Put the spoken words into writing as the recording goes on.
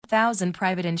12,000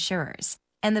 private insurers.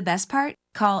 And the best part?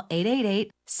 Call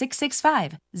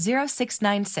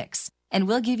 888-665-0696 and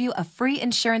we'll give you a free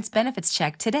insurance benefits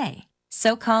check today.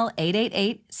 So call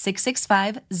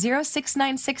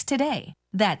 888-665-0696 today.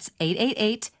 That's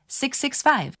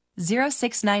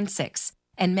 888-665-0696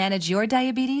 and manage your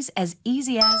diabetes as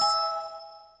easy as...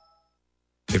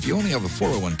 If you only have a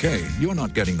 401k, you're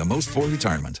not getting the most for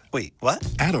retirement. Wait, what?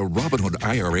 Add a Robinhood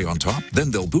IRA on top, then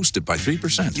they'll boost it by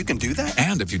 3%. You can do that?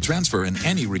 And if you transfer in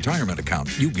any retirement account,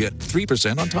 you get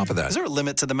 3% on top of that. Is there a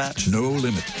limit to the match? No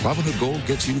limit. Robinhood Gold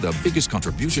gets you the biggest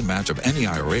contribution match of any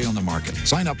IRA on the market.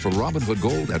 Sign up for Robinhood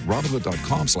Gold at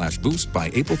Robinhood.com/boost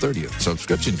by April 30th.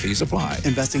 Subscription fees apply.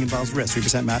 Investing involves risk.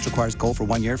 3% match requires gold for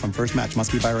 1 year from first match.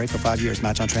 Must keep IRA for 5 years.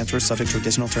 Match on transfers subject to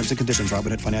additional terms and conditions.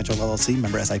 Robinhood Financial LLC,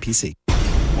 member SIPC.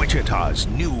 Wichita's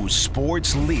news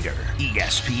sports leader,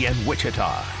 ESPN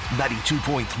Wichita,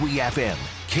 92.3 FM,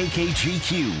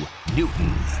 KKGQ,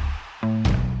 Newton.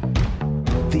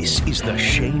 This is the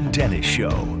Shane Dennis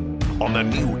Show on the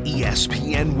new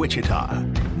ESPN Wichita,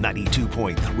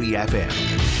 92.3 FM.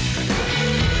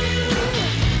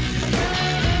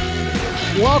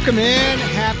 Welcome in.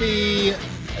 Happy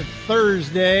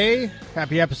Thursday.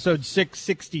 Happy episode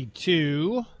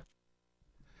 662.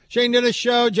 Shane Dennis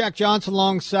Show, Jack Johnson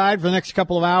alongside for the next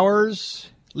couple of hours.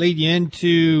 Lead you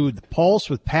into the Pulse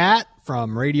with Pat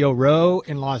from Radio Row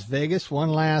in Las Vegas one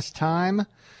last time.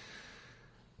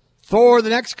 For the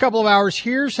next couple of hours,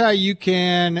 here's how you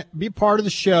can be part of the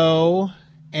show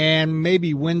and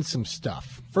maybe win some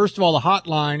stuff. First of all, the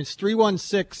hotline is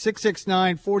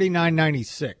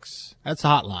 316-669-4996. That's the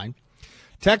hotline.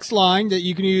 Text line that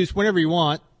you can use whenever you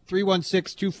want,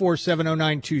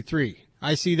 316-247-0923.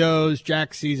 I see those.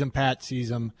 Jack sees them. Pat sees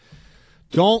them.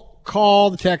 Don't call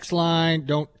the text line.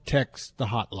 Don't text the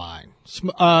hotline.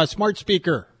 Smart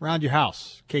speaker around your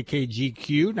house.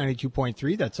 KKGQ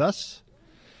 92.3. That's us.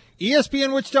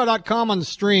 ESPNWichita.com on the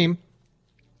stream.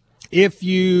 If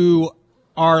you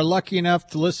are lucky enough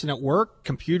to listen at work,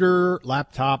 computer,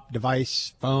 laptop,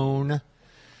 device, phone,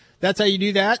 that's how you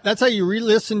do that. That's how you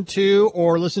re-listen to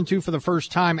or listen to for the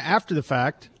first time after the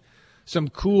fact some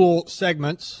cool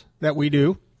segments that we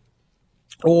do,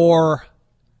 or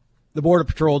the Border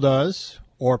Patrol does,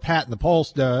 or Pat and the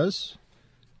Pulse does,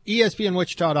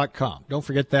 ESPNWichita.com. Don't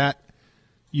forget that.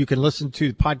 You can listen to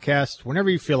the podcast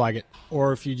whenever you feel like it,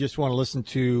 or if you just want to listen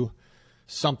to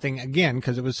something again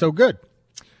because it was so good.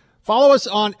 Follow us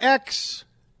on X,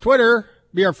 Twitter,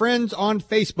 be our friends on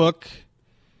Facebook.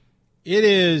 It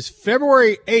is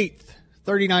February 8th,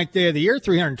 39th day of the year,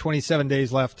 327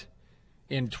 days left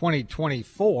in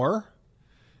 2024.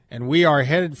 And we are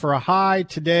headed for a high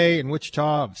today in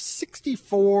Wichita of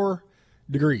 64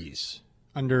 degrees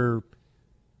under,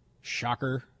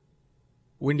 shocker,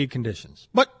 windy conditions.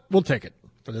 But we'll take it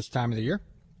for this time of the year.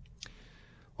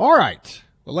 All right.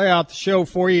 We'll lay out the show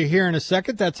for you here in a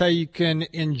second. That's how you can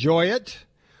enjoy it.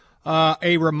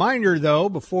 A reminder, though,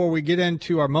 before we get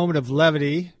into our moment of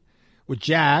levity with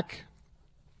Jack,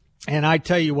 and I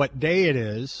tell you what day it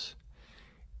is,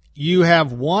 you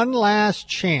have one last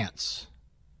chance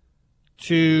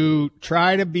to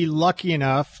try to be lucky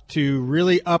enough to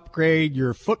really upgrade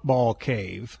your football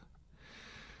cave.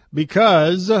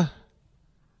 Because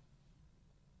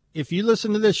if you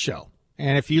listen to this show,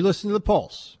 and if you listen to The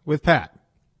Pulse with Pat,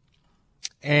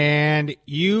 and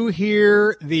you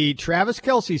hear the Travis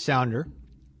Kelce sounder,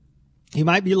 you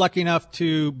might be lucky enough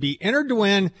to be entered to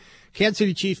win Kansas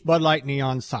City Chiefs Bud Light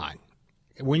Neon sign.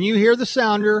 When you hear the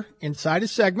sounder inside a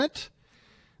segment,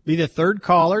 be the third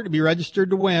caller to be registered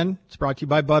to win. It's brought to you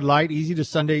by Bud Light. Easy to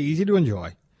Sunday, easy to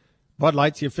enjoy. Bud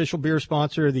Light's the official beer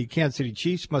sponsor of the Kansas City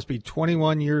Chiefs. Must be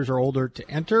 21 years or older to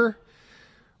enter.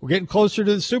 We're getting closer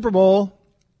to the Super Bowl,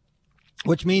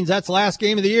 which means that's the last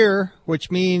game of the year, which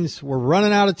means we're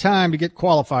running out of time to get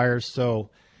qualifiers.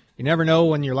 So you never know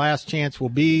when your last chance will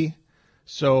be.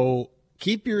 So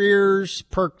keep your ears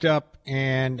perked up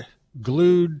and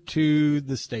glued to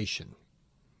the station.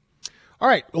 All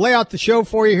right, we'll lay out the show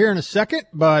for you here in a second,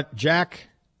 but Jack,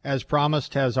 as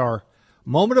promised, has our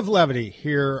moment of levity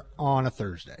here on a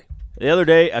Thursday. The other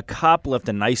day, a cop left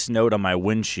a nice note on my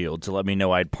windshield to let me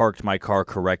know I'd parked my car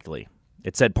correctly.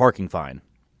 It said parking fine.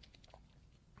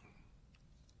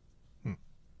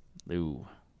 Ooh.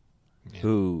 Yeah.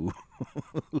 Ooh.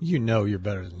 You know you're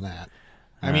better than that.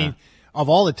 I mean, of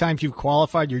all the times you've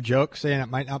qualified your joke saying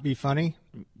it might not be funny,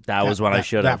 that was what I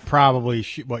should have. That probably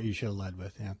what you should have led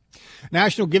with, yeah.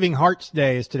 National Giving Hearts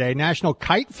Day is today. National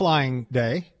Kite Flying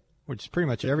Day, which is pretty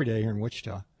much every day here in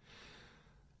Wichita.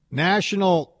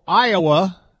 National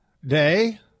Iowa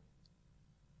Day,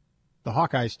 the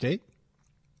Hawkeye State.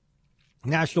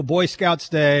 National Boy Scouts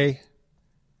Day.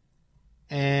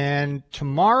 And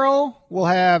tomorrow we'll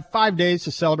have 5 days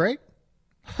to celebrate.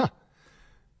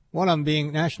 One of them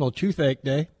being National Toothache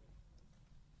Day.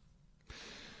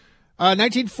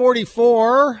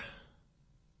 1944,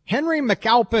 Henry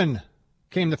McAlpin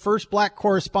became the first black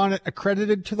correspondent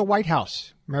accredited to the White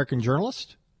House. American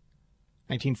journalist.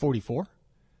 1944.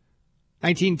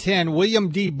 1910, William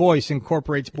D. Boyce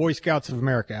incorporates Boy Scouts of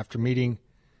America after meeting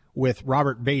with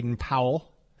Robert Baden-Powell.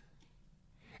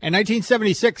 And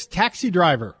 1976, Taxi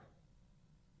Driver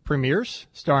premieres,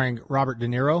 starring Robert De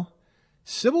Niro.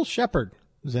 Sybil Shepherd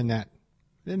was in that.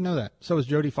 Didn't know that. So was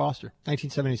Jodie Foster.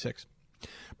 1976.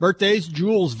 Birthdays,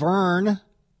 Jules Verne,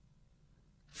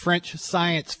 French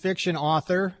science fiction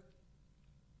author.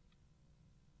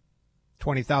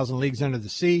 20,000 Leagues Under the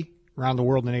Sea, Around the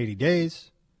World in 80 Days,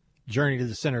 Journey to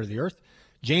the Center of the Earth.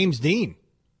 James Dean,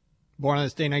 born on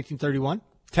this day, 1931.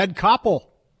 Ted Koppel,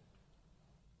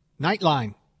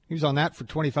 Nightline. He was on that for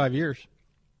 25 years.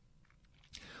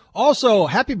 Also,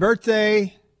 happy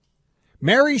birthday,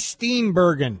 Mary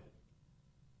Steenburgen.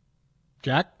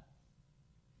 Jack?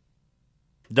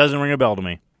 Doesn't ring a bell to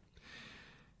me.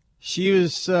 She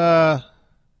was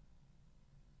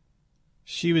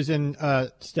in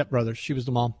Step Brothers. She was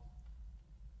the mom.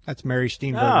 That's Mary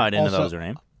Steenburgen. Oh, I didn't know that was her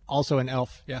name. Also in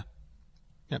Elf, yeah.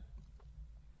 Yep.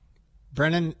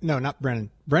 Brennan, no, not Brennan.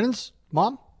 Brennan's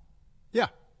mom? Yeah.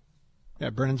 Yeah,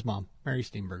 Brennan's mom, Mary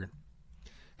Steenburgen.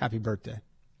 Happy birthday.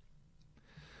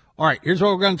 All right, here's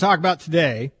what we're going to talk about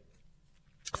today.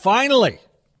 Finally,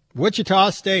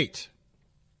 Wichita State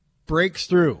breaks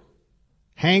through,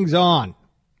 hangs on,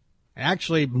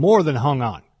 actually more than hung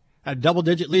on. Had a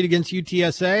double-digit lead against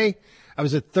UTSA. That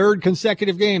was a third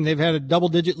consecutive game. They've had a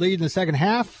double-digit lead in the second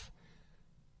half.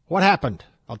 What happened?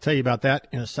 I'll tell you about that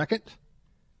in a second.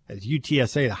 As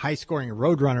UTSA, the high-scoring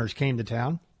Roadrunners, came to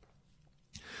town.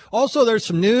 Also, there's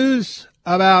some news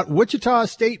about Wichita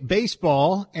State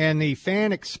baseball and the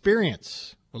fan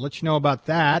experience. We'll let you know about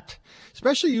that,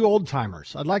 especially you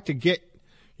old-timers. I'd like to get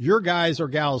your guys' or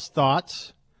gals'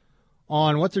 thoughts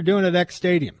on what they're doing at X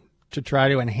Stadium to try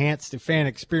to enhance the fan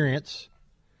experience,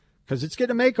 because it's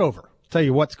getting a makeover. I'll tell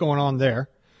you what's going on there.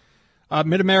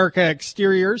 Mid-America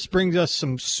Exteriors brings us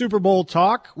some Super Bowl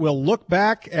talk. We'll look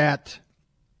back at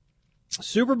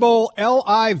Super Bowl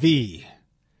LIV,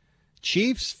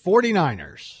 Chiefs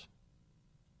 49ers.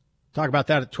 Talk about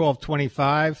that at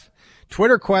 12:25.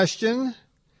 Twitter question,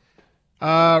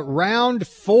 round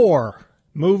 4,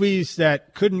 movies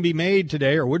that couldn't be made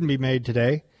today or wouldn't be made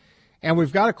today. And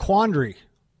we've got a quandary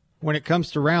when it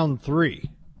comes to round 3.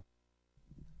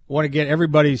 Want to get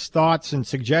everybody's thoughts and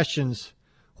suggestions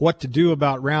what to do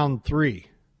about round 3.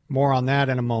 More on that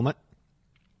in a moment.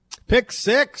 Pick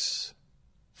 6,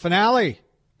 finale,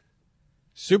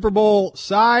 Super Bowl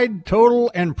side,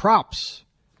 total, and props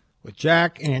with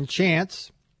Jack and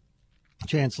Chance.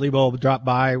 Chance Lebo will drop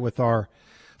by with our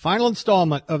final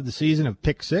installment of the season of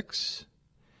Pick 6.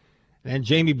 And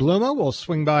Jamie Bluma will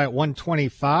swing by at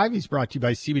 1:25. He's brought to you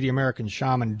by CBD American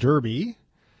Shaman Derby.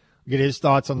 Get his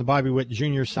thoughts on the Bobby Witt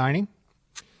Jr. signing,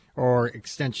 or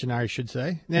extension, I should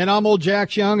say. Then I'm old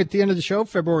Jack Young at the end of the show,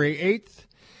 February 8th.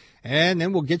 And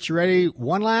then we'll get you ready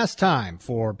one last time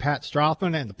for Pat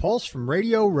Strothman and the Pulse from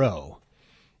Radio Row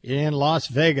in Las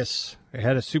Vegas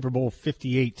ahead of Super Bowl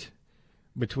 58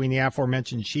 between the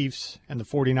aforementioned Chiefs and the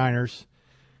 49ers,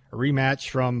 a rematch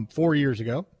from 4 years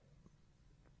ago.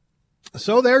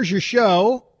 So there's your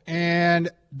show, and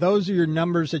those are your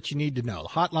numbers that you need to know.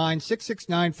 Hotline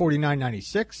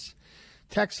 669-4996,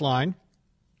 text line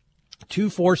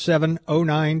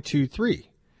 247-0923.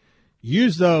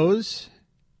 Use those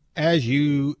as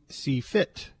you see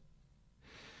fit.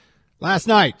 Last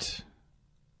night,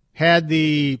 had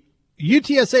the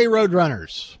UTSA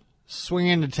Roadrunners swing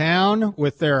into town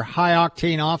with their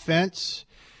high-octane offense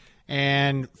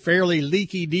and fairly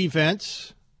leaky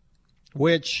defense,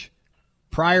 which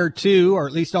prior to, or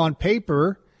at least on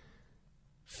paper,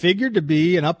 figured to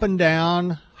be an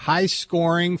up-and-down,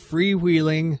 high-scoring,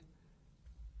 freewheeling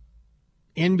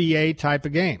NBA type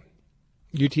of game.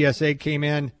 UTSA came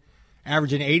in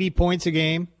averaging 80 points a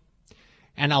game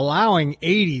and allowing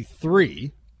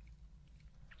 83.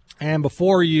 And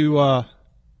before you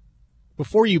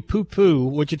poo-poo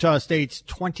Wichita State's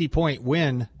 20-point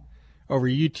win over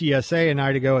UTSA a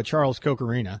night ago at Charles Koch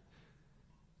Arena,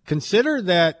 consider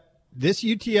that this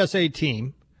UTSA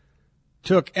team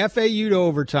took FAU to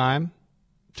overtime,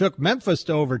 took Memphis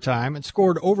to overtime, and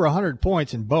scored over 100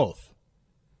 points in both.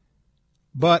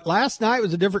 But last night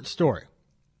was a different story.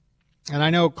 And I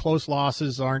know close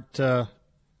losses aren't,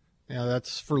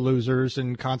 that's for losers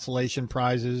and consolation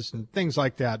prizes and things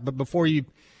like that. But before you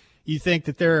think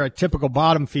that they're a typical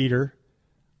bottom feeder,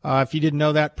 If you didn't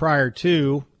know that prior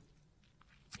to,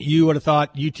 you would have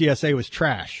thought UTSA was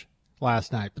trash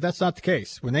last night. But that's not the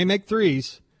case. When they make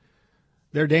threes,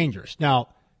 they're dangerous. Now,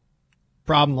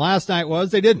 problem last night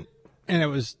was they didn't. And it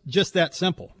was just that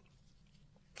simple.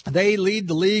 They lead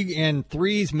the league in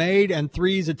threes made and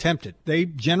threes attempted. They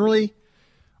generally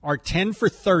are 10 for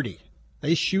 30.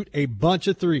 They shoot a bunch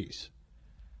of threes.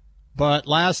 But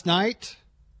last night,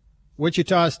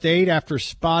 Wichita State, after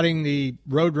spotting the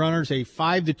Roadrunners a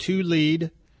 5-2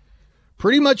 lead,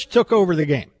 pretty much took over the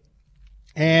game.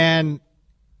 And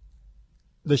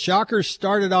the Shockers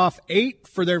started off 8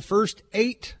 for their first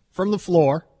 8 from the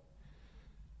floor.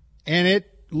 And it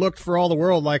looked for all the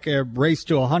world like a race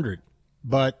to 100.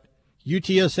 But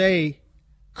UTSA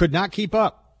could not keep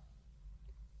up.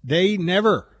 They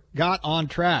never got on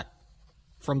track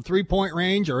from three-point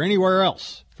range or anywhere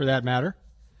else, for that matter.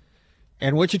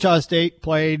 And Wichita State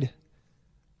played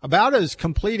about as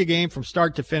complete a game from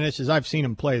start to finish as I've seen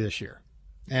them play this year.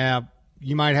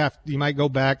 You might go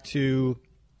back to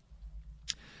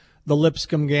the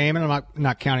Lipscomb game, and I'm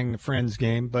not counting the Friends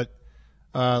game, but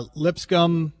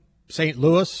Lipscomb, St.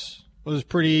 Louis was a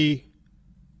pretty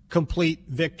complete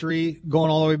victory,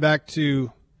 going all the way back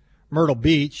to Myrtle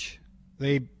Beach.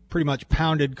 They pretty much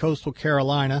pounded Coastal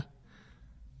Carolina.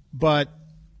 But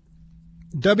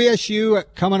WSU,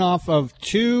 coming off of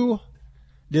 2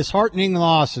 disheartening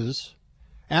losses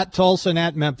at Tulsa and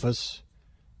at Memphis,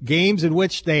 games in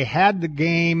which they had the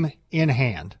game in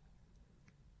hand,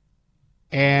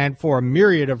 and for a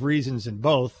myriad of reasons in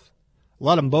both,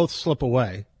 let them both slip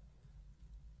away,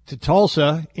 to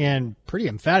Tulsa in pretty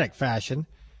emphatic fashion,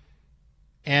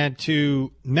 and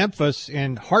to Memphis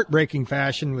in heartbreaking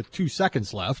fashion with 2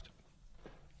 seconds left.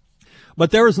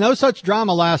 But there was no such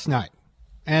drama last night,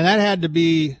 and that had to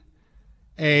be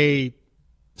a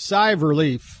sigh of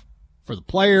relief for the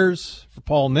players, for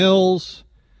Paul Mills,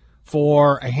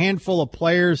 for a handful of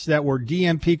players that were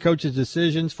DMP coaches'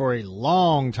 decisions for a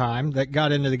long time that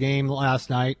got into the game last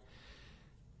night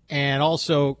and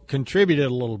also contributed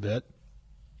a little bit.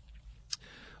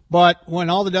 But when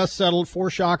all the dust settled, 4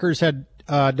 Shockers had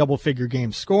double-figure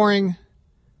game scoring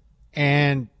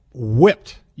and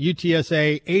whipped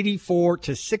UTSA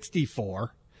 84-64.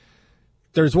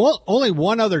 There's only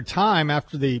one other time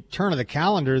after the turn of the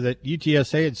calendar that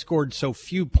UTSA had scored so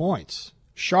few points.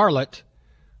 Charlotte,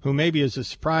 who maybe is a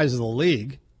surprise of the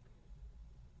league,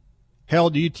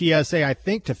 held UTSA, I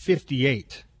think, to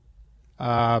 58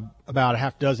 about a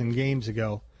half dozen games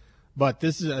ago. But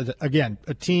this is, again,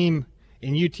 a team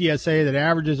in UTSA that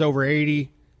averages over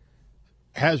 80,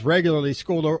 has regularly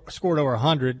scored over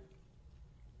 100,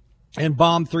 and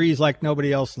bombed threes like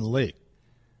nobody else in the league.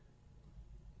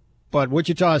 But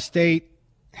Wichita State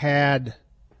had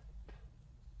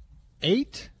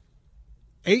eight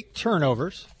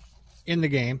turnovers in the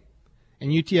game,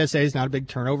 and UTSA is not a big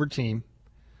turnover team.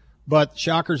 But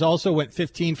Shockers also went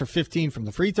 15 for 15 from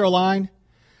the free throw line.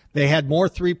 They had more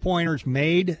three-pointers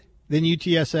made than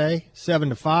UTSA,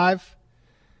 7-5.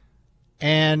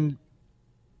 And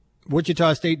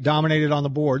Wichita State dominated on the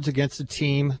boards against a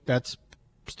team that's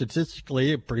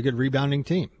statistically a pretty good rebounding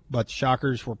team. But the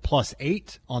Shockers were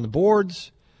 +8 on the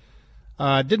boards.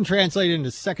 Didn't translate into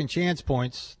second chance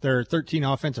points. Their 13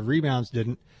 offensive rebounds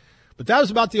didn't. But that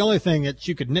was about the only thing that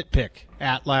you could nitpick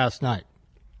at last night.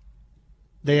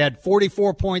 They had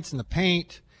 44 points in the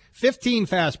paint, 15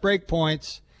 fast break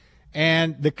points,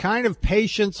 and the kind of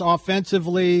patience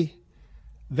offensively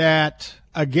that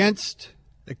against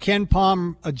the Ken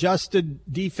Palm adjusted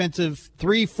defensive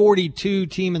 342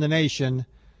 team in the nation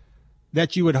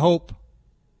that you would hope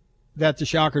that the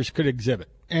Shockers could exhibit.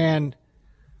 And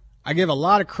I give a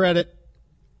lot of credit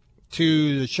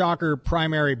to the Shocker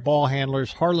primary ball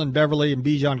handlers, Harlan Beverly and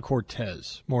Bijan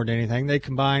Cortez, more than anything. They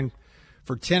combined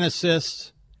for 10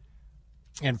 assists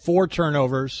and 4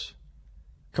 turnovers,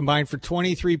 combined for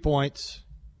 23 points,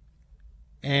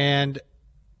 and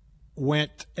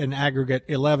went an aggregate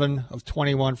 11 of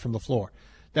 21 from the floor.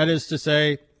 That is to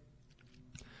say,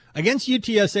 against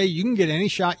UTSA, you can get any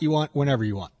shot you want whenever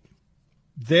you want.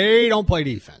 They don't play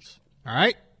defense, all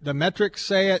right? The metrics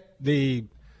say it. The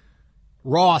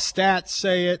raw stats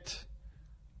say it.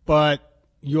 But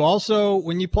you also,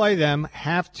 when you play them,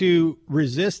 have to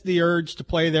resist the urge to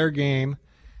play their game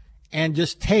and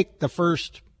just take the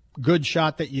first good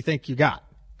shot that you think you got.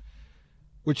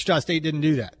 Wichita State didn't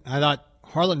do that. I thought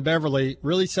Harlan Beverly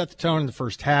really set the tone in the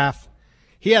first half.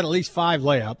 He had at least 5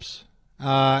 layups,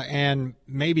 and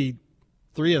maybe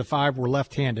 3 of the 5 were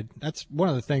left-handed. That's one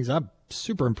of the things I'm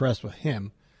super impressed with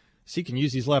him. So he can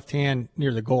use his left hand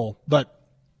near the goal. But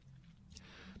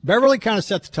Beverly kind of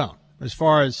set the tone as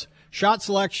far as shot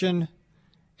selection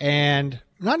and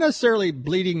not necessarily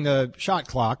bleeding the shot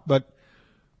clock, but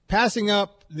passing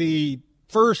up the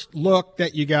first look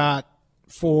that you got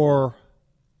for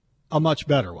a much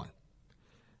better one.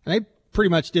 And they pretty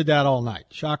much did that all night.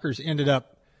 Shockers ended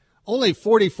up only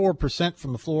 44%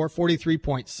 from the floor,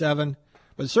 43.7,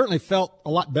 but it certainly felt a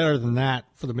lot better than that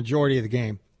for the majority of the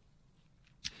game.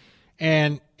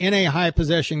 And in a high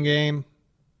possession game,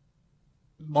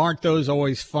 aren't those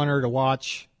always funner to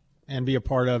watch and be a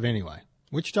part of anyway?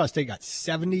 Wichita State got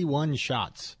 71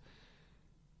 shots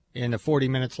in the 40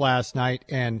 minutes last night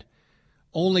and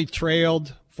only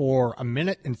trailed for a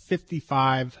minute and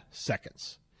 55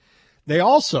 seconds. They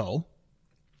also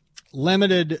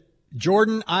limited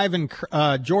Jordan Ivy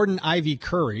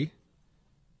Curry,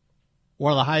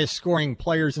 one of the highest scoring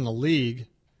players in the league,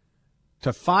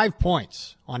 to 5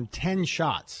 points on 10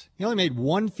 shots. He only made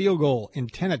one field goal in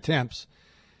 10 attempts,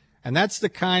 and that's the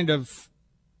kind of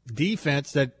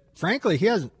defense that, frankly, he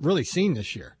hasn't really seen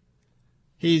this year.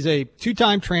 He's a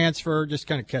two-time transfer, just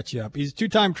kind of catch you up. He's a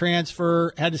two-time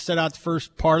transfer, had to sit out the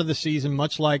first part of the season,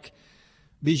 much like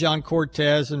Bijan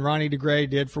Cortez and Ronnie DeGray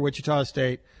did for Wichita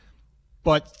State.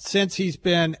 But since he's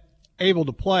been able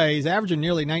to play, he's averaging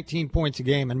nearly 19 points a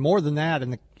game and more than that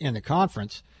in the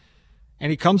conference.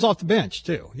 And he comes off the bench,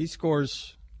 too. He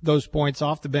scores those points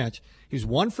off the bench. He's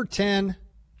 1 for 10,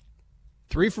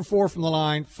 3 for 4 from the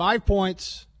line, 5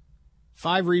 points,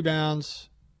 5 rebounds,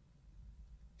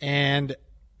 and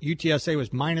UTSA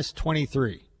was minus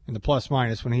 23 in the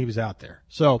plus-minus when he was out there.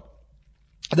 So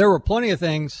there were plenty of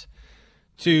things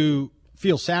to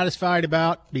feel satisfied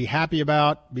about, be happy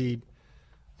about, be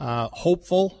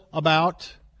hopeful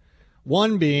about.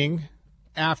 One being,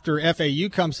 after FAU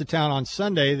comes to town on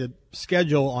Sunday, the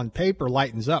schedule on paper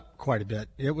lightens up quite a bit.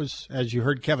 It was, as you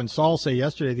heard Kevin Saul say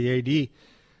yesterday, the AD,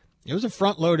 it was a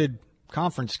front-loaded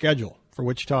conference schedule for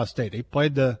Wichita State. They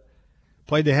played the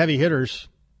heavy hitters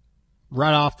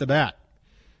right off the bat.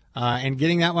 And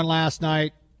getting that one last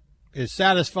night is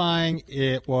satisfying.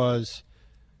 It was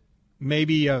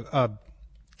maybe a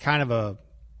kind of a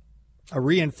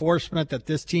reinforcement that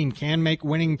this team can make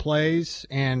winning plays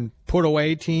and put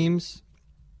away teams,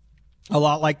 a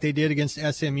lot like they did against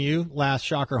SMU last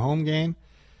Shocker home game.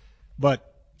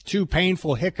 But two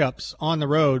painful hiccups on the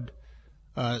road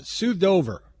soothed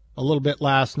over a little bit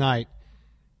last night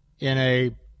in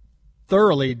a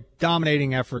thoroughly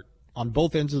dominating effort on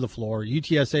both ends of the floor.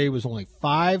 UTSA was only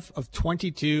 5 of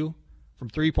 22 from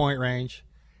three-point range,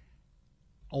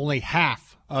 only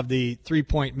half of the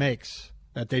three-point makes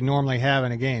that they normally have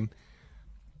in a game.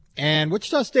 And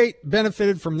Wichita State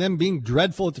benefited from them being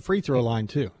dreadful at the free throw line,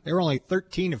 too. They were only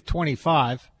 13 of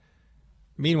 25.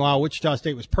 Meanwhile, Wichita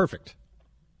State was perfect,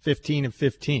 15 of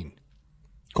 15.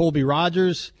 Colby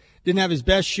Rogers didn't have his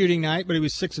best shooting night, but he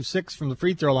was 6 of 6 from the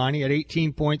free throw line. He had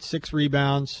 18 points, 6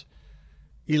 rebounds.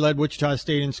 He led Wichita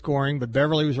State in scoring, but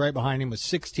Beverly was right behind him with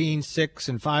 16, 6,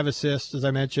 and 5 assists, as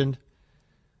I mentioned.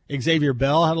 Xavier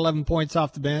Bell had 11 points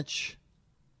off the bench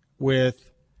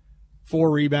with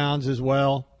 4 rebounds as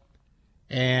well.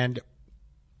 And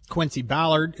Quincy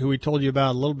Ballard, who we told you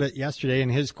about a little bit yesterday in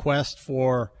his quest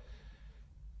for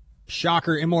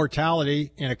Shocker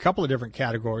immortality in a couple of different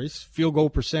categories, field goal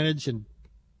percentage and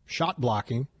shot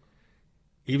blocking.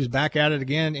 He was back at it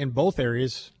again in both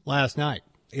areas last night.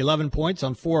 11 points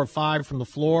on 4 of 5 from the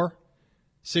floor,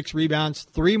 6 rebounds,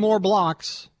 3 more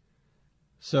blocks.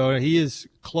 So he is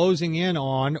closing in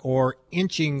on or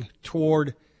inching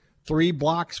toward 3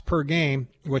 blocks per game,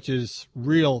 which is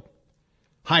real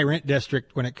high rent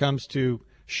district when it comes to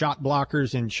shot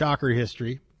blockers in Shocker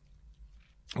history,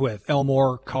 with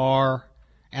Elmore, Carr,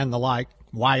 and the like.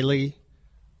 Wiley,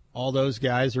 all those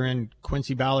guys are in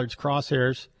Quincy Ballard's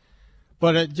crosshairs.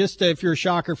 But just if you're a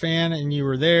Shocker fan and you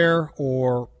were there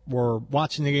or were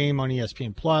watching the game on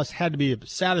ESPN Plus, had to be a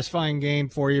satisfying game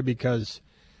for you because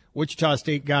Wichita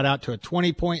State got out to a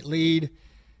 20-point lead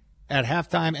at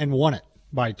halftime and won it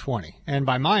by 20. And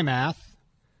by my math,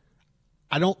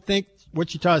 I don't think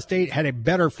Wichita State had a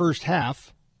better first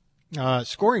half,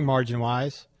 scoring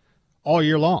margin-wise, all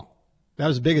year long. That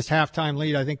was the biggest halftime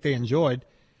lead I think they enjoyed.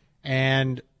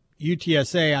 And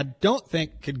UTSA, I don't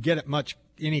think, could get it much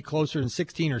any closer than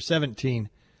 16 or 17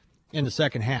 in the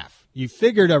second half. You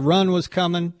figured a run was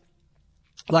coming,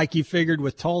 like you figured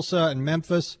with Tulsa and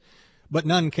Memphis, but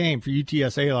none came for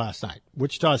UTSA last night.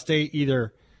 Wichita State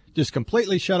either just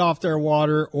completely shut off their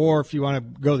water, or if you want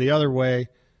to go the other way,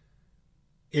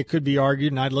 it could be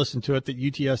argued, and I'd listen to it, that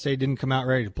UTSA didn't come out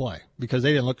ready to play because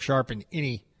they didn't look sharp in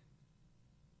any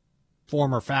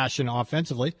form or fashion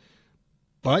offensively.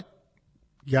 But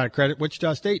you got to credit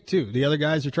Wichita State, too. The other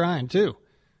guys are trying, too.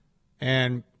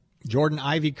 And Jordan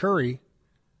Ivy Curry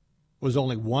was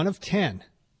only 1 of 10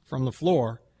 from the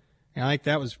floor. And I think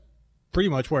that was pretty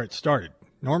much where it started.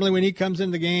 Normally when he comes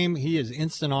into the game, he is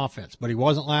instant offense, but he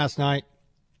wasn't last night.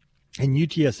 And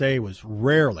UTSA was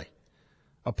rarely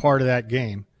a part of that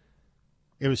game.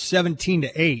 It was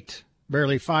 17-8,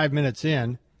 barely 5 minutes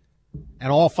in,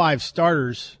 and all 5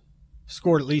 starters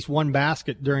scored at least one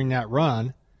basket during that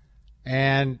run.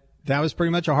 And that was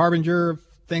pretty much a harbinger of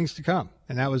things to come.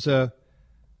 And that was a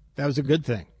good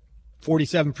thing.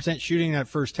 47% shooting in that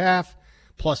first half,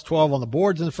 plus 12 on the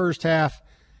boards in the first half,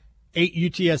 8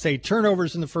 UTSA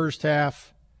turnovers in the first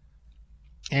half,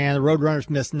 and the Roadrunners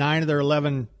missed 9 of their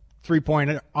 11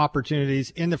 three-point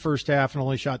opportunities in the first half and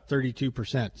only shot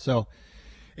 32%. So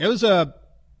it was a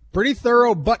pretty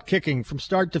thorough butt kicking from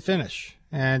start to finish.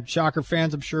 And Shocker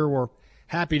fans, I'm sure, were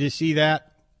happy to see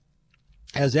that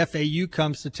as FAU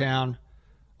comes to town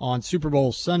on Super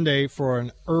Bowl Sunday for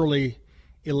an early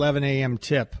 11 a.m.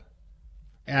 tip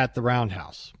at the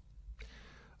Roundhouse.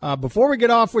 Before we get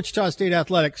off Wichita State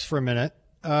Athletics for a minute,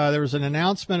 there was an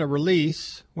announcement, a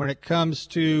release, when it comes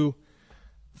to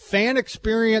fan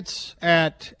experience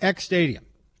at X Stadium.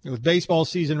 With baseball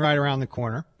season right around the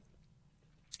corner.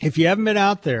 If you haven't been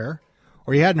out there,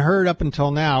 or you hadn't heard up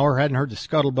until now, or hadn't heard the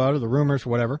scuttlebutt or the rumors or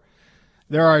whatever,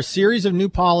 there are a series of new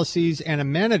policies and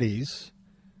amenities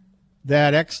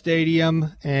that X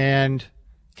Stadium and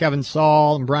Kevin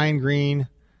Saul and Brian Green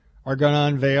are going to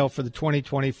unveil for the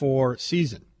 2024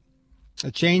 season.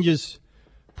 The changes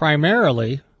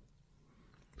primarily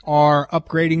are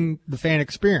upgrading the fan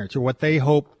experience, or what they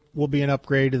hope will be an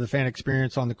upgrade to the fan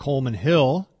experience on the Coleman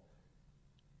Hill.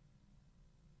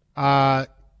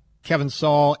 Kevin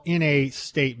Saul, in a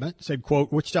statement, said,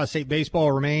 quote, Wichita State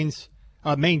baseball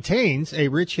maintains a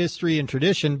rich history and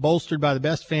tradition bolstered by the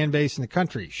best fan base in the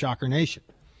country, Shocker Nation.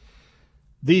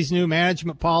 These new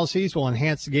management policies will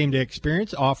enhance the game day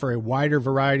experience, offer a wider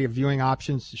variety of viewing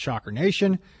options to Shocker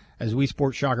Nation as we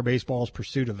support Shocker baseball's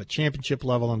pursuit of a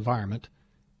championship-level environment.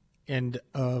 End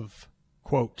of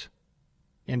quote.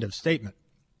 End of statement.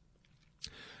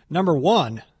 Number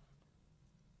 1,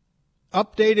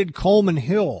 updated Coleman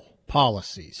Hill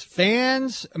policies.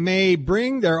 Fans may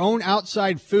bring their own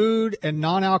outside food and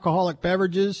non-alcoholic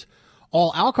beverages.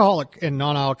 All alcoholic and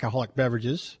non-alcoholic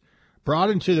beverages brought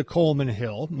into the Coleman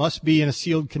Hill must be in a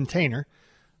sealed container.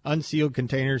 Unsealed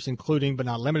containers, including but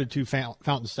not limited to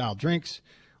fountain-style drinks,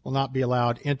 will not be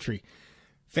allowed entry.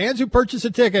 Fans who purchase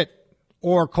a ticket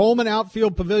or Coleman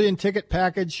Outfield Pavilion ticket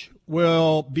package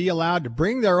will be allowed to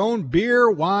bring their own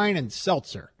beer, wine, and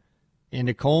seltzer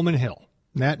into Coleman Hill.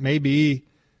 That may be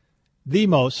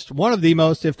one of the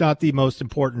most, if not the most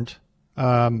important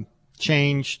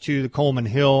change to the Coleman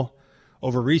Hill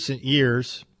over recent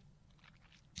years.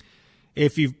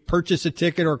 If you purchase a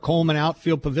ticket or Coleman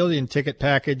Outfield Pavilion ticket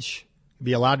package, you'll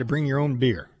be allowed to bring your own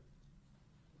beer.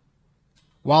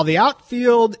 While the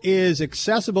outfield is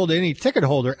accessible to any ticket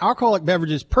holder, alcoholic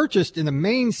beverages purchased in the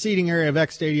main seating area of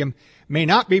X Stadium may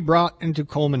not be brought into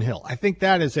Coleman Hill. I think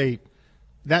that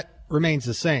remains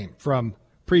the same from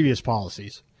previous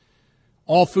policies.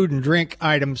 All food and drink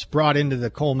items brought into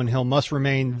the Coleman Hill must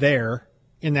remain there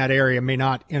in that area, may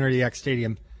not enter the X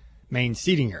Stadium main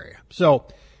seating area. So,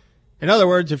 in other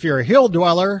words, if you're a Hill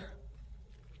dweller,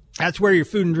 that's where your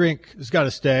food and drink has got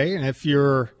to stay. And if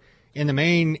you're in the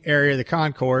main area of the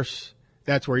concourse,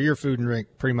 that's where your food and drink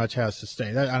pretty much has to stay.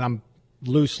 And I'm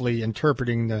loosely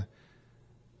interpreting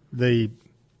the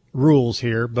rules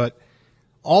here, but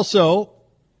also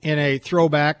in a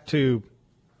throwback to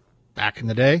back in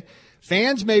the day,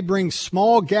 fans may bring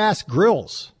small gas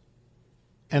grills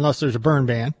unless there's a burn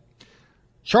ban.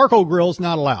 Charcoal grills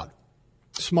not allowed.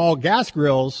 Small gas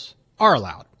grills are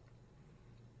allowed.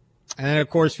 And then, of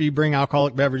course, if you bring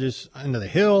alcoholic beverages into the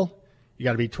Hill, you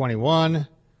got to be 21.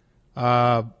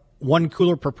 1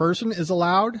 cooler per person is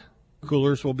allowed.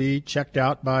 Coolers will be checked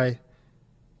out by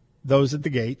those at the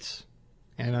gates,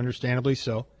 and understandably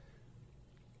so.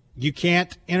 You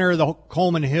can't enter the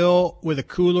Coleman Hill with a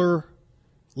cooler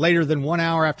later than 1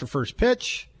 hour after first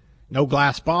pitch. No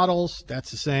glass bottles.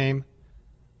 That's the same.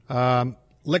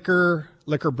 Liquor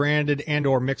branded and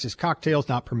or mixes cocktails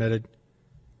not permitted.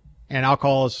 And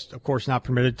alcohol is, of course, not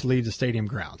permitted to leave the stadium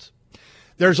grounds.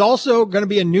 There's also going to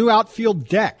be a new outfield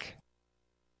deck.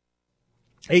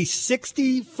 A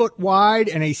 60-foot wide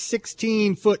and a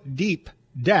 16-foot deep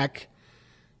deck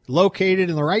located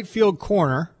in the right field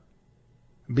corner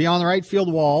beyond the right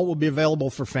field wall will be available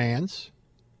for fans.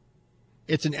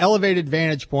 It's an elevated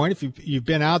vantage point. If you've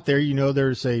been out there, you know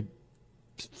there's a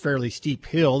fairly steep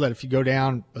hill that if you go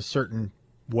down a certain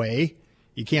way,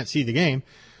 you can't see the game.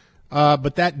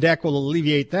 But that deck will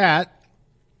alleviate that.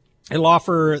 It'll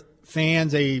offer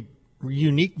fans a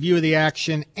unique view of the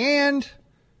action and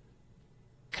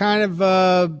kind of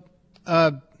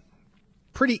a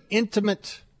pretty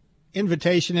intimate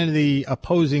invitation into the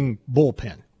opposing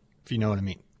bullpen, if you know what I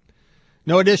mean.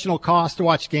 No additional cost to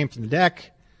watch the game from the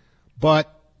deck,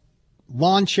 but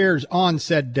lawn chairs on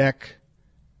said deck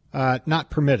not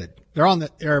permitted.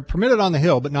 They're permitted on the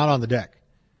hill, but not on the deck.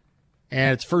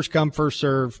 And it's first come, first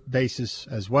serve basis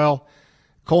as well.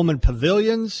 Coleman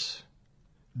Pavilions,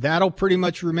 that'll pretty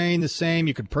much remain the same.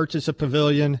 You could purchase a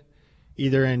pavilion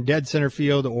either in dead center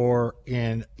field or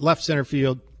in left center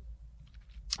field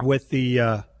with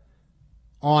the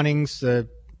awnings, the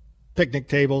picnic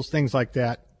tables, things like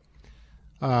that.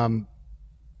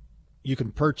 You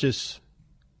can purchase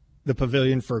the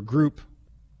pavilion for a group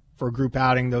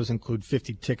outing. Those include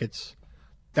 50 tickets.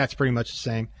 That's pretty much the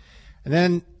same. And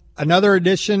then another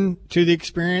addition to the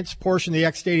experience, portion of the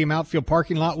X Stadium outfield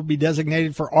parking lot will be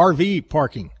designated for RV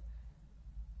parking,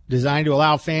 designed to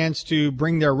allow fans to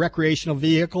bring their recreational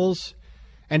vehicles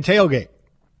and tailgate.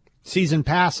 Season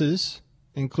passes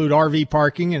include RV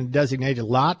parking in a designated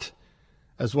lot,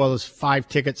 as well as 5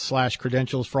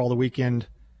 tickets/credentials for all the weekend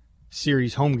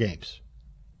series home games.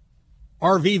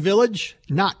 RV Village,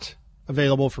 not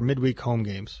available for midweek home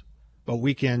games, but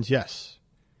weekends, yes.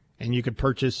 And you could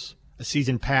purchase a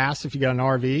season pass if you got an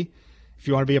RV, if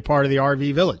you want to be a part of the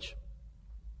RV Village.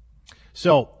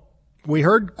 So we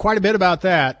heard quite a bit about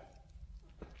that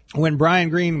when Brian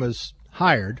Green was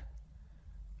hired,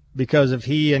 because of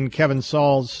he and Kevin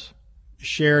Saul's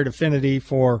shared affinity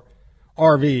for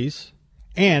RVs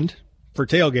and for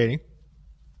tailgating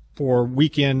for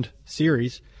weekend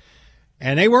series.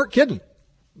 And they weren't kidding.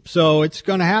 So it's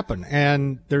going to happen.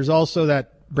 And there's also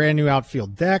that brand new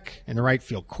outfield deck in the right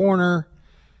field corner,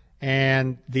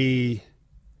 and the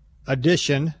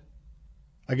addition,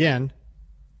 again,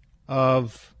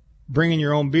 of bringing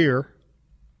your own beer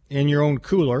in your own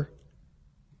cooler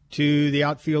to the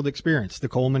outfield experience, the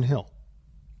Coleman Hill.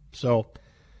 So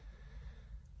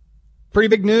pretty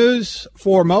big news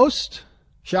for most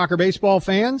Shocker baseball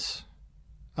fans,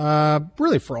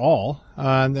 really for all.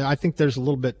 I think there's a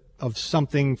little bit of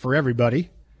something for everybody,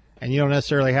 and you don't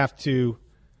necessarily have to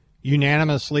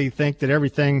unanimously think that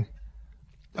everything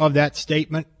of that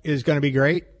statement is going to be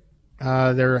great.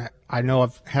 I know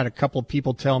I've had a couple of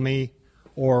people tell me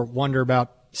or wonder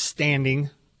about standing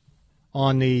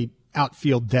on the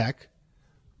outfield deck,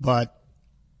 but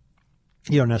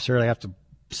you don't necessarily have to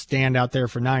stand out there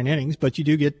for 9 innings, but you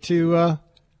do get to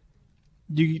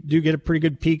you do get a pretty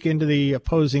good peek into the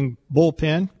opposing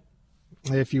bullpen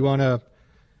if you want to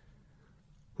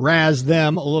razz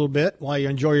them a little bit while you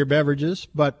enjoy your beverages.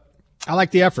 But I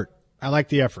like the effort.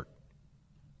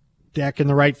 Deck in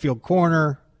the right field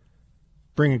corner,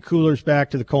 bringing coolers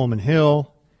back to the Coleman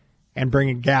Hill, and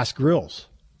bringing gas grills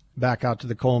back out to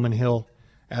the Coleman Hill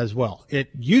as well. It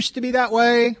used to be that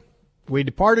way. We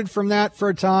departed from that for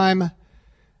a time,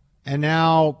 and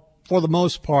now, for the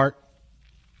most part,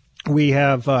 we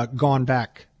have gone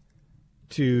back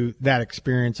to that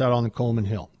experience out on the Coleman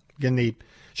Hill. Again, the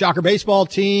Shocker baseball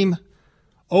team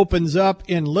opens up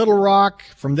in Little Rock.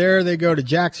 From there, they go to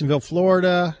Jacksonville,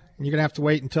 Florida, and you're going to have to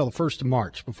wait until the 1st of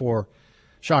March before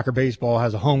Shocker baseball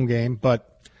has a home game.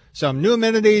 But some new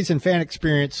amenities and fan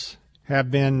experience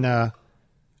have been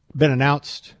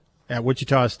announced at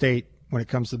Wichita State when it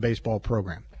comes to the baseball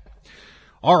program.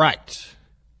 All right.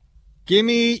 Give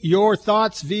me your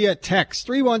thoughts via text,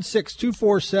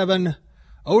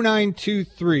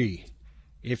 316-247-0923.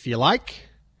 If you like,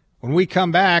 when we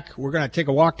come back, we're going to take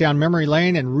a walk down memory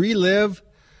lane and relive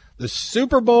the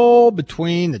Super Bowl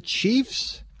between the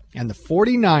Chiefs and the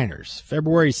 49ers,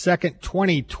 February 2nd,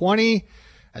 2020.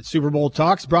 At Super Bowl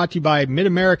Talks, brought to you by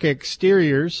Mid-America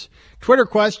Exteriors. Twitter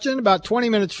question about 20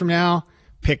 minutes from now.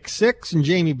 Pick 6 and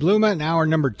Jamie Bluma in hour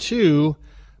number 2.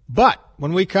 But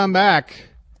when we come back,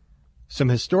 some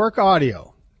historic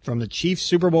audio from the Chiefs'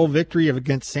 Super Bowl victory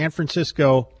against San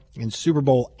Francisco in Super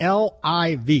Bowl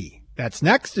LIV. That's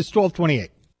next. It's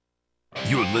 1228.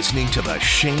 You're listening to The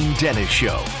Shane Dennis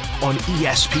Show on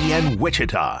ESPN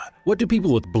Wichita. What do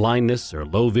people with blindness or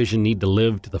low vision need to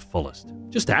live to the fullest?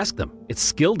 Just ask them. It's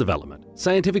skill development,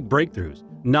 scientific breakthroughs,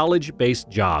 knowledge-based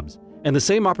jobs, and the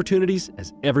same opportunities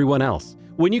as everyone else.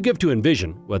 When you give to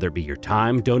Envision, whether it be your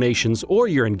time, donations, or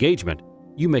your engagement,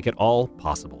 you make it all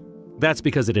possible. That's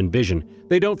because at Envision,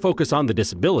 they don't focus on the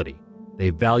disability. They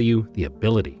value the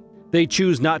ability. They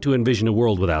choose not to envision a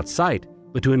world without sight,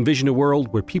 but to envision a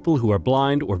world where people who are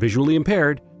blind or visually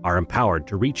impaired are empowered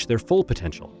to reach their full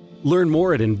potential. Learn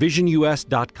more at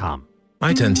envisionus.com.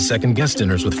 I tend to second-guess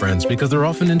dinners with friends because they're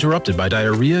often interrupted by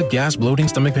diarrhea, gas, bloating,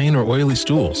 stomach pain, or oily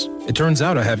stools. It turns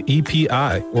out I have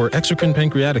EPI, or exocrine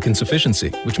pancreatic insufficiency,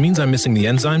 which means I'm missing the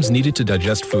enzymes needed to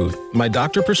digest food. My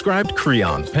doctor prescribed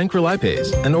Creon,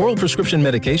 pancrelipase, an oral prescription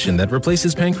medication that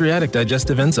replaces pancreatic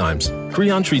digestive enzymes.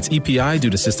 Creon treats EPI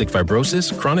due to cystic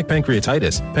fibrosis, chronic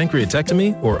pancreatitis,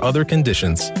 pancreatectomy, or other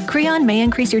conditions. Creon may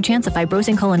increase your chance of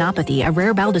fibrosing colonopathy, a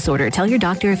rare bowel disorder. Tell your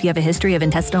doctor if you have a history of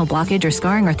intestinal blockage or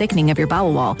scarring or thickening of your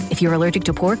bowel wall, if you're allergic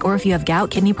to pork, or if you have gout,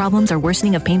 kidney problems, or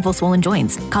worsening of painful swollen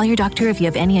joints. Call your doctor if you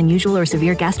have any unusual or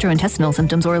severe gastrointestinal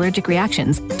symptoms or allergic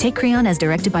reactions. Take Creon as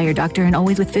directed by your doctor and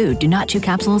always with food. Do not chew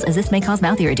capsules, as this may cause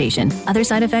mouth irritation. Other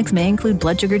side effects may include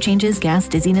blood sugar changes, gas,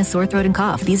 dizziness, sore throat, and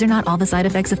cough. These are not all the side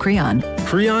effects of Creon.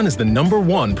 Creon is the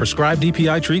 #1 prescribed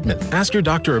EPI treatment. Ask your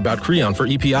doctor about Creon for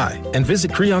EPI and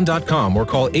visit Creon.com or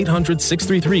call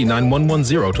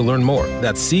 800-633-9110 to learn more.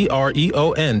 That's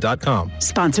CREON.com.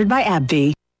 Sponsored by AbbVie.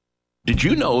 Did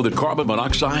you know that carbon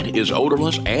monoxide is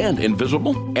odorless and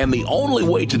invisible? And the only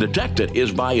way to detect it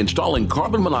is by installing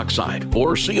carbon monoxide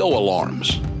or CO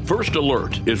alarms. First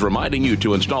Alert is reminding you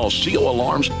to install CO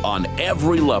alarms on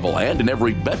every level and in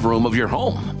every bedroom of your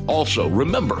home. Also,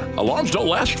 remember, alarms don't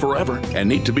last forever and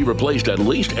need to be replaced at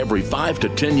least every 5 to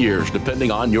 10 years,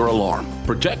 depending on your alarm.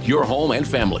 Protect your home and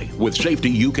family with safety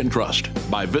you can trust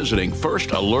by visiting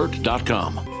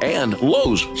firstalert.com and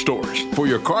Lowe's stores for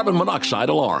your carbon monoxide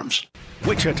alarms.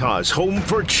 Wichita's home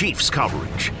for Chiefs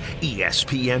coverage.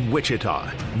 ESPN Wichita,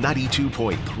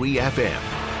 92.3 FM.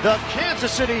 The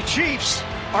Kansas City Chiefs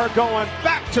are going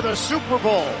back to the Super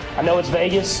Bowl. I know it's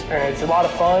Vegas, and it's a lot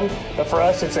of fun, but for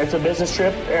us, it's a business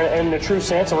trip in the true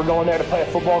sense, and we're going there to play a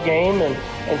football game and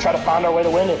try to find our way to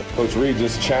win it. Coach Reed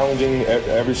just challenging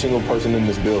every single person in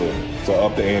this building to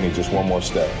up the ante just one more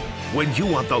step. When you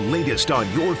want the latest on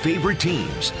your favorite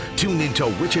teams, tune into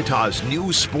Wichita's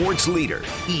new sports leader,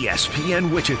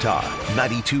 ESPN Wichita,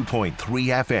 92.3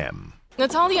 FM.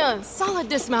 Natalia, solid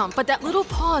dismount, but that little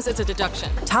pause is a deduction.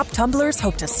 Top tumblers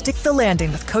hope to stick the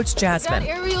landing with Coach Jasmine. That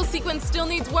aerial sequence still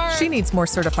needs work. She needs more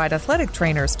certified athletic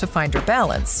trainers to find her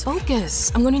balance.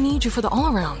 Focus. I'm going to need you for the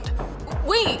all-around.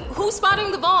 Wait, who's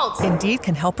spotting the vault? Indeed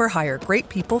can help her hire great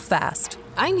people fast.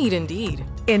 I need Indeed.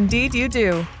 Indeed you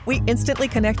do. We instantly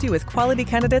connect you with quality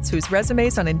candidates whose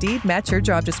resumes on Indeed match your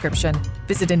job description.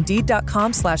 Visit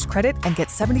Indeed.com/credit and get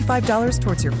 $75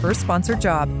 towards your first sponsored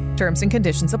job. Terms and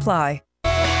conditions apply.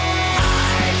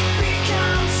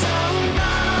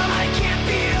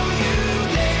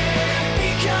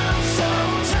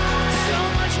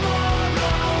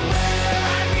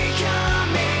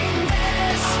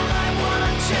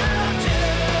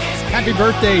 Happy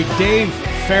birthday, Dave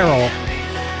Farrell,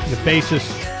 the bassist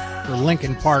for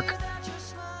Linkin Park.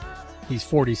 He's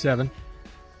 47.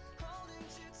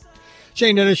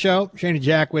 Shane Dennis Show, Shane and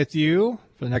Jack with you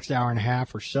for the next hour and a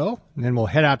half or so. And then we'll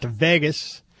head out to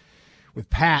Vegas with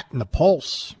Pat and the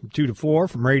Pulse from 2 to 4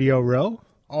 from Radio Row.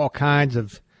 All kinds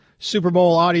of Super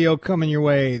Bowl audio coming your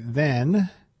way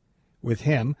then with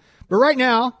him. But right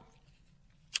now,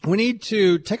 we need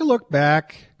to take a look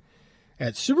back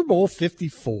at Super Bowl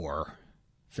 54,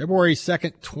 February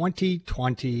 2nd,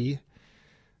 2020,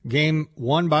 game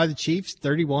won by the Chiefs,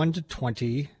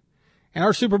 31-20. And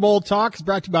our Super Bowl talk is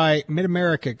brought to you by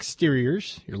Mid-America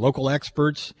Exteriors, your local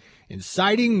experts in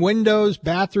siding, windows,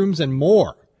 bathrooms, and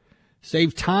more.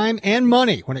 Save time and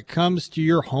money when it comes to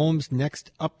your home's next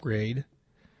upgrade.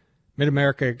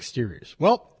 Mid-America Exteriors.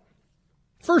 Well,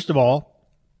 first of all,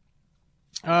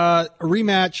 a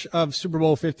rematch of Super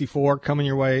Bowl 54 coming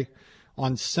your way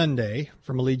on Sunday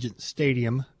from Allegiant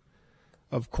Stadium,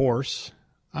 of course.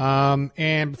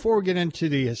 And before we get into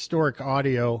the historic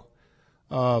audio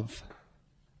of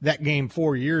that game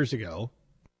 4 years ago,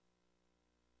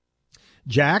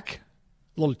 Jack,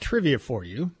 a little trivia for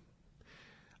you.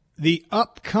 The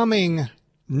upcoming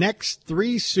next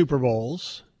 3 Super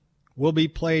Bowls will be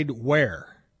played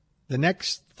where? The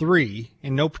next 3,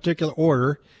 in no particular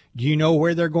order. Do you know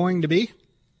where they're going to be?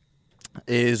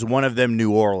 Is one of them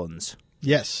New Orleans?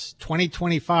 Yes,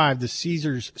 2025, the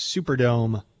Caesars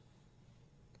Superdome.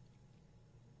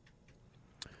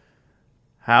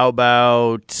 How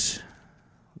about,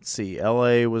 let's see,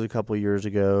 L.A. was a couple years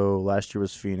ago. Last year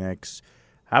was Phoenix.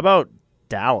 How about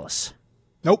Dallas?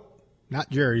 Nope, not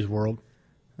Jerry's World.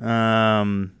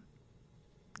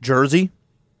 Jersey?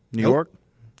 New York?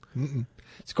 Mm-mm.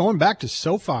 It's going back to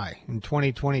SoFi in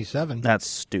 2027. That's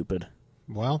stupid.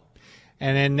 Well,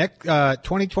 and then next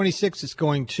 2026 it's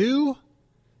going to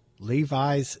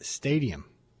Levi's Stadium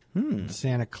in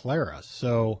Santa Clara.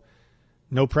 So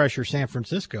no pressure San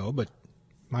Francisco, but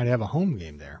might have a home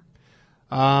game there.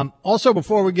 Also,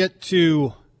 before we get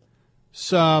to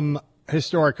some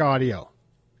historic audio.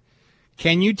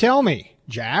 Can you tell me,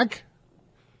 Jack,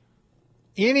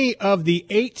 any of the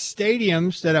 8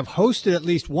 stadiums that have hosted at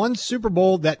least one Super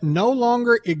Bowl that no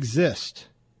longer exist?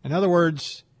 In other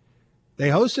words, they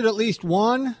hosted at least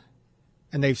one,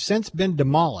 and they've since been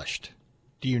demolished.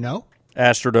 Do you know?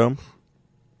 Astrodome.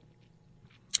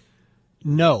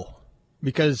 No,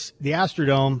 because the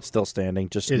Astrodome still standing,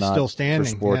 just is not still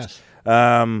standing. for sports.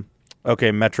 Yes.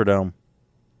 Okay, Metrodome.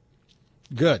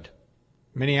 Good.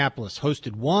 Minneapolis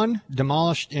hosted one,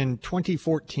 demolished in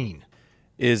 2014.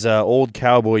 Is Old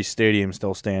Cowboy Stadium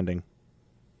still standing?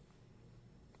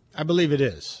 I believe it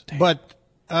is. Dang. But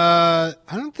I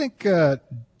don't think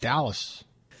Dallas.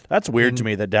 That's weird to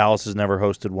me that Dallas has never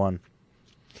hosted one.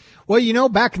 Well,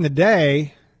 back in the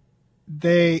day,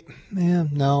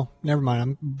 no, never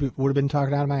mind. I would have been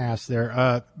talking out of my ass there.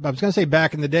 I was going to say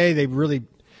back in the day, they really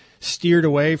steered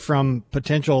away from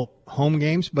potential home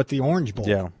games, but the Orange Bowl.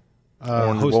 Yeah.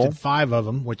 Hosted Bowl? 5 of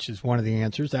them, which is one of the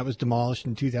answers. That was demolished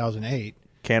in 2008.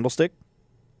 Candlestick?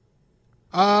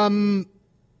 No,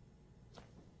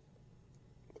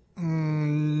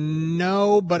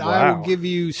 but Wow. I will give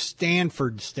you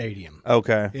Stanford Stadium.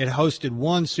 Okay. It hosted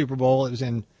one Super Bowl. It was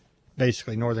in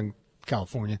basically Northern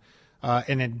California,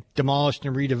 and then demolished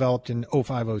and redeveloped in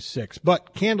 05-06.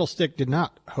 But Candlestick did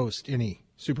not host any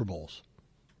Super Bowls.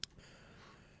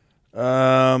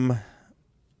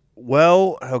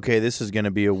 Well, okay, this is going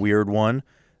to be a weird one,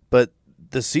 but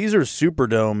the Caesars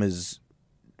Superdome is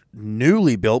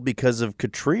newly built because of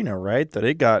Katrina, right? That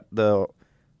it got the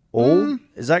old.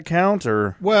 Does that count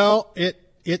or? Well,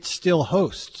 it still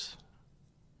hosts.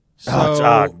 So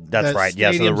that's right.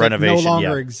 Yeah, so the stadiums renovation that no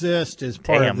longer exist is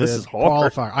part of the this is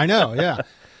hard. qualifier. I know, yeah.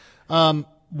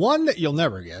 One that you'll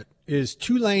never get is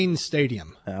Tulane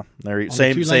Stadium. Yeah,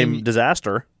 same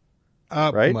disaster.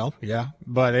 Right? Well, yeah,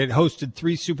 but it hosted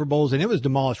 3 Super Bowls, and it was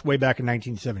demolished way back in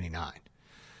 1979.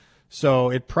 So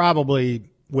it probably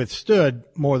withstood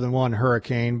more than one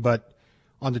hurricane, but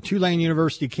on the Tulane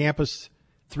University campus,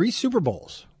 3 Super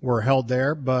Bowls were held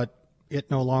there, but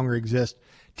it no longer exists.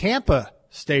 Tampa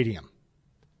Stadium,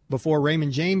 before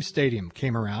Raymond James Stadium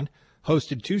came around,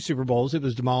 hosted 2 Super Bowls. It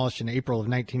was demolished in April of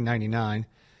 1999.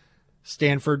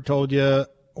 Stanford told you,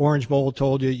 Orange Bowl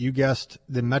told you, you guessed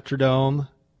the Metrodome.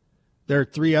 There are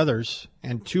 3 others,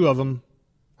 and 2 of them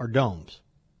are domes.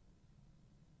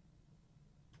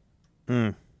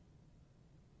 Would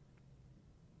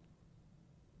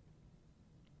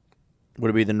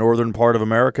it be the northern part of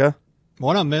America?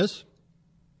 One of them is.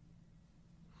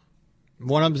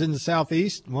 One of them's in the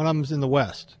southeast. One of them's in the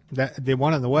west. The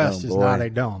one in the west is not a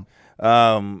dome.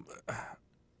 The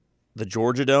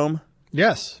Georgia Dome?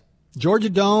 Yes. Georgia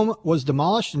Dome was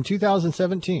demolished in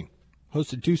 2017.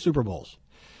 Hosted 2 Super Bowls.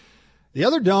 The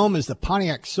other dome is the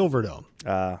Pontiac Silverdome.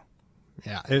 Yeah,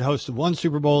 it hosted 1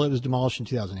 Super Bowl. It was demolished in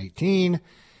 2018.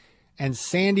 And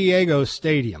San Diego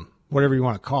Stadium, whatever you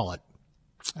want to call it,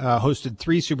 hosted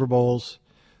 3 Super Bowls,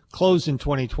 closed in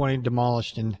 2020,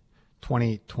 demolished in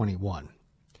 2021.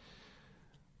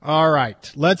 All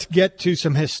right, let's get to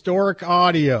some historic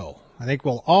audio. I think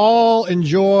we'll all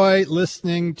enjoy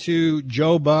listening to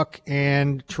Joe Buck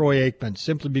and Troy Aikman,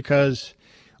 simply because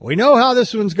we know how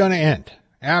this one's going to end.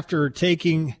 After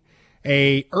taking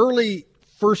a early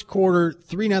first quarter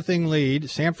 3-0 lead,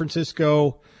 San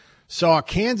Francisco saw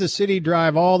Kansas City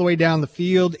drive all the way down the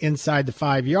field inside the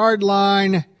 5-yard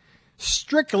line.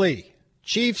 Strictly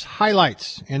Chiefs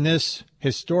highlights in this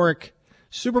historic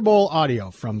Super Bowl audio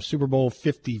from Super Bowl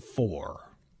 54.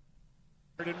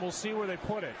 And we'll see where they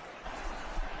put it.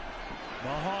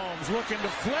 Mahomes looking to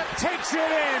flip, takes it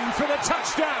in for the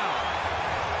touchdown.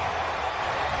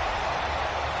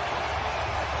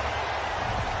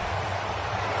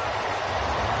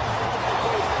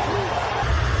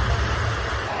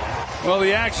 Well,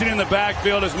 the action in the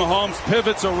backfield as Mahomes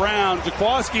pivots around.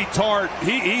 Jaquaski Tart,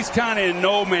 he's kind of in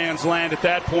no man's land at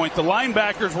that point. The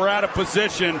linebackers were out of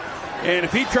position, and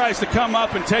if he tries to come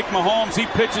up and take Mahomes, he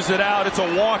pitches it out. It's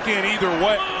a walk-in either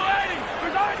way.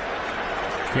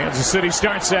 Kansas City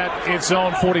starts at its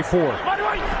own 44.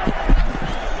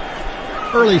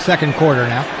 Early second quarter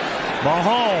now.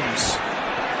 Mahomes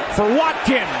for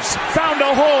Watkins. Found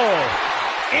a hole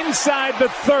inside the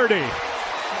 30.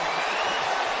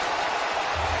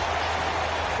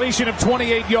 Of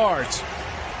 28 yards.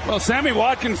 Well, Sammy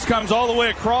Watkins comes all the way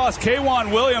across.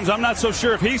 K'Wan Williams, I'm not so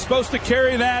sure if he's supposed to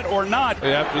carry that or not.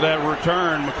 After that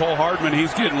return, McCole Hardman,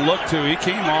 he's getting looked to. He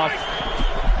came off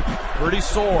pretty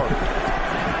sore.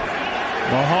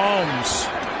 Mahomes.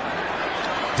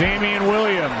 Damian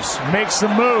Williams makes the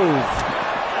move.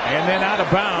 And then out of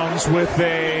bounds with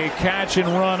a catch and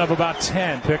run of about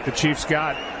 10. Pick the Chiefs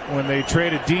got when they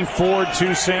traded D Ford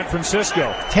to San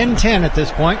Francisco. 10-10 at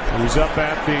this point. He's up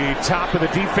at the top of the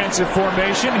defensive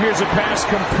formation. Here's a pass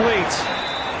complete.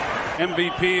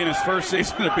 MVP in his first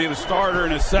season to be the starter,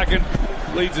 and his second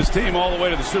leads his team all the way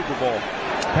to the Super Bowl.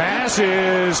 Pass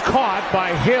is caught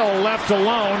by Hill, left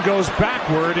alone, goes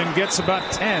backward and gets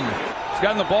about 10. He's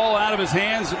gotten the ball out of his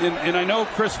hands, and I know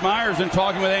Chris Myers, in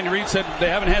talking with Andy Reid, said they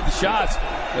haven't had the shots.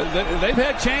 They've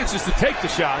had chances to take the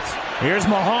shots. Here's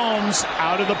Mahomes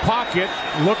out of the pocket,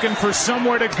 looking for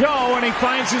somewhere to go, and he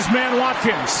finds his man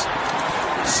Watkins.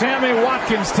 Sammy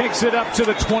Watkins takes it up to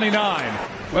the 29.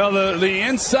 Well, the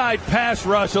inside pass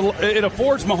rush, it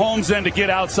affords Mahomes then to get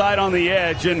outside on the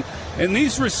edge, and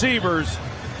these receivers.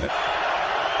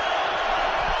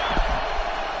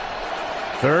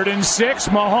 3rd and 6,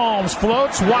 Mahomes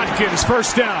floats, Watkins,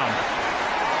 first down.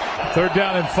 3rd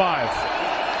down and 5.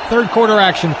 Third quarter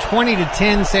action,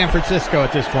 20-10 San Francisco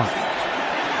at this point.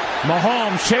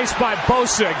 Mahomes chased by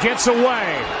Bosa, gets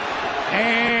away,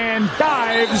 and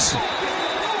dives.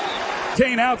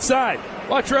 Kane outside.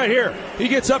 Watch right here. He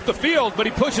gets up the field, but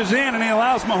he pushes in, and he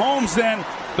allows Mahomes then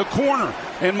the corner.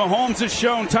 And Mahomes has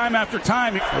shown time after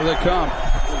time. Here they come.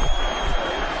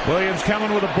 Williams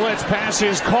coming with a blitz. Pass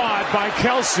is caught by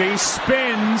Kelsey.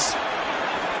 Spins.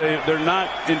 They're not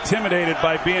intimidated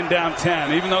by being down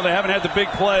 10. Even though they haven't had the big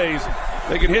plays,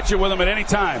 they can hit you with them at any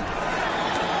time.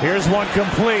 Here's one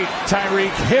complete.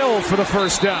 Tyreek Hill for the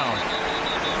first down.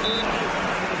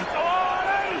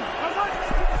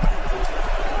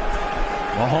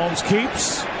 Mahomes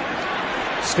keeps,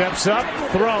 steps up,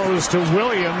 throws to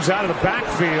Williams out of the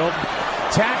backfield.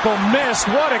 Tackle missed.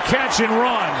 What a catch and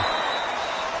run.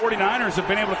 49ers have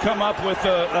been able to come up with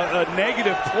a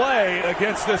negative play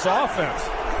against this offense.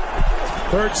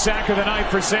 3rd sack of the night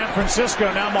for San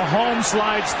Francisco. Now Mahomes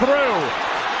slides through.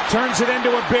 Turns it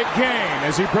into a big gain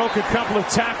as he broke a couple of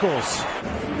tackles.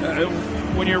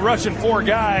 When you're rushing 4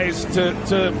 guys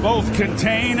to both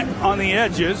contain on the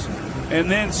edges and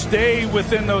then stay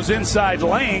within those inside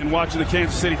lanes. And watching the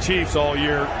Kansas City Chiefs all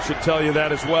year should tell you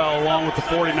that as well, along with the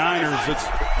 49ers.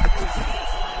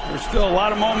 There's still a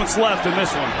lot of moments left in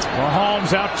this one.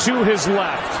 Mahomes out to his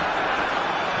left.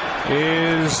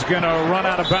 Is going to run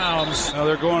out of bounds. Now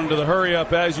they're going to the hurry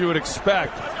up as you would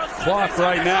expect. Clock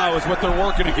right now is what they're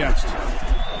working against.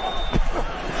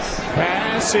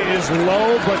 Pass is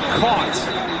low but caught.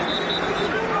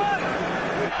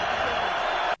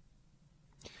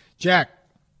 Jack,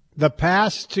 the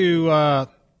pass to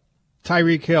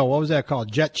Tyreek Hill, what was that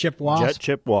called? Jet Chip Wasp? Jet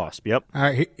Chip Wasp, yep. All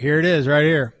right, here it is right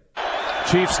here.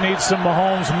 Chiefs need some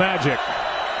Mahomes magic.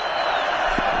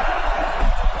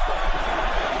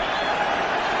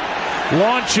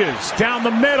 Launches down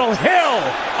the middle. Hill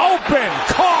open,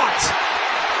 caught.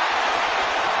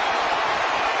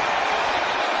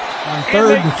 On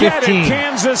 3rd and 15.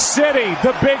 Kansas City,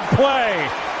 the big play.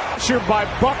 Pressure by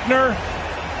Buckner.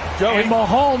 And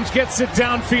Mahomes gets it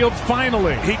downfield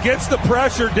finally. He gets the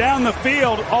pressure down the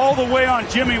field all the way on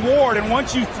Jimmy Ward, and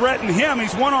once you threaten him,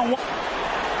 he's one-on-one.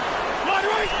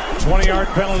 20-yard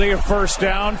penalty, a first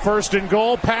down, 1st and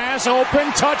goal, pass,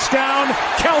 open, touchdown,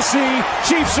 Kelsey,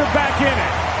 Chiefs are back in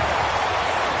it.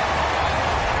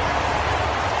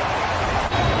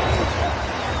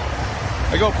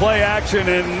 They go play action,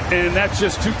 and that's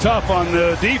just too tough on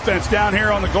the defense down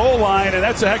here on the goal line, and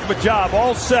that's a heck of a job,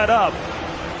 all set up.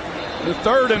 The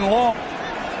 3rd and long.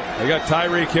 They got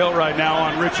Tyreek Hill right now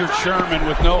on Richard Sherman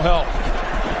with no help.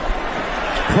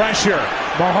 Pressure.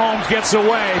 Mahomes gets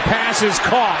away. Pass is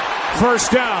caught.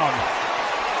 First down.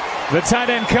 The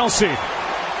tight end Kelsey.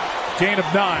 Gain of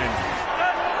 9.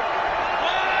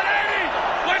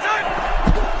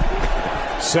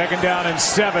 2nd down and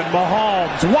 7.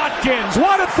 Mahomes. Watkins.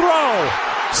 What a throw.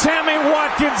 Sammy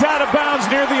Watkins out of bounds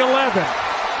near the 11.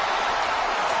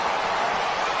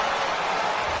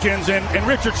 And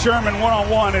Richard Sherman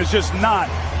one-on-one is just not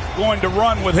going to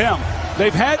run with him.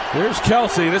 They've had, here's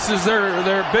Kelsey. This is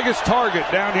their biggest target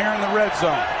down here in the red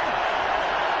zone.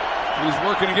 He's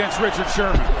working against Richard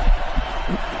Sherman.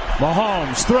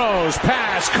 Mahomes throws,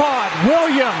 pass, caught,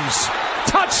 Williams,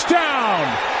 touchdown!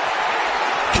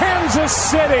 Kansas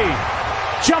City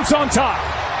jumps on top.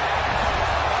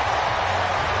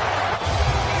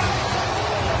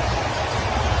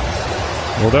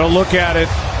 Well, they'll look at it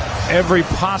every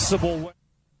possible way.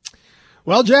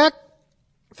 Well, Jack,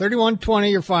 31-20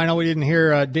 your final. We didn't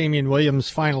hear Damian Williams'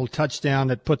 final touchdown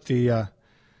that put the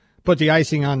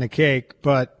icing on the cake,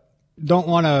 but don't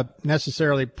want to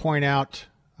necessarily point out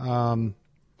a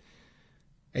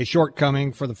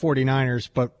shortcoming for the 49ers,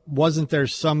 but wasn't there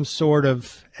some sort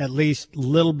of at least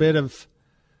little bit of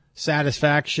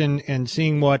satisfaction in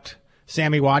seeing what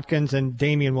Sammy Watkins and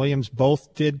Damian Williams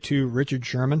both did to Richard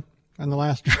Sherman on the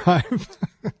last drive?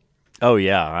 Oh,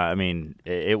 yeah. I mean,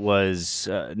 it was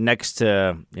next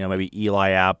to, maybe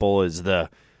Eli Apple is the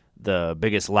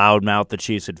biggest loudmouth the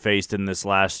Chiefs had faced in this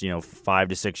last, 5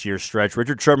 to 6 year stretch.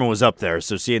 Richard Sherman was up there,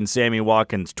 so seeing Sammy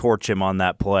Watkins torch him on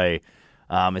that play,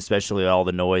 especially all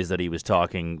the noise that he was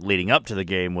talking leading up to the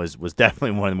game, was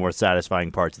definitely one of the more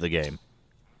satisfying parts of the game.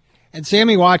 And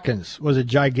Sammy Watkins was a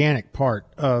gigantic part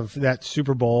of that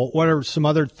Super Bowl. What are some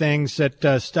other things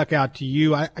that stuck out to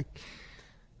you?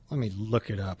 Let me look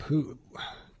it up.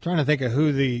 Trying to think of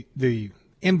who the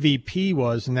MVP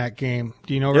was in that game.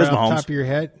 Do you know right off the top of your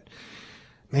head?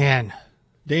 Man,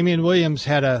 Damian Williams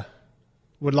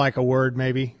would like a word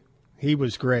maybe. He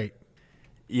was great.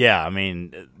 Yeah, I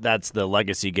mean, that's the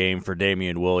legacy game for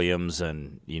Damian Williams,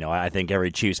 and, I think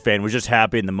every Chiefs fan was just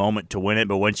happy in the moment to win it,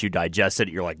 but once you digest it,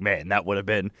 you're like, man, that would have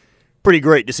been pretty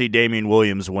great to see Damian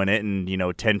Williams win it,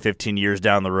 and, 10, 15 years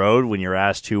down the road when you're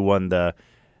asked who won the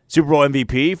Super Bowl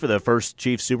MVP for the first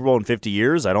Chiefs Super Bowl in 50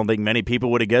 years, I don't think many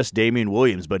people would have guessed Damian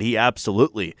Williams, but he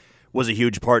absolutely was a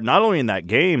huge part, not only in that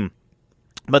game,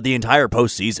 but the entire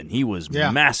postseason. He was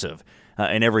massive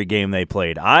in every game they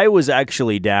played. I was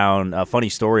actually down, a funny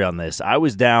story on this, I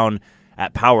was down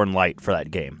at Power and Light for that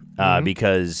game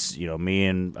because, me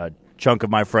and a chunk of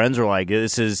my friends were like,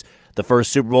 this is the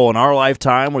first Super Bowl in our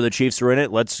lifetime where the Chiefs are in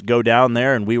it. Let's go down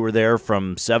there, and we were there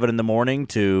from 7 in the morning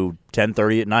to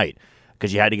 10:30 at night.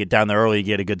 Because you had to get down there early to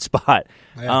get a good spot.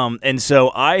 Yeah. And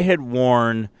so I had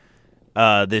worn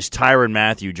this Tyrann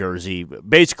Mathieu jersey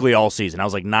basically all season. I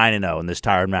was like 9-0 in this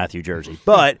Tyrann Mathieu jersey.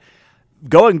 But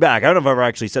going back, I don't know if I've ever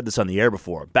actually said this on the air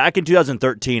before. Back in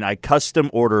 2013, I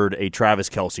custom ordered a Travis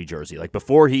Kelce jersey. Like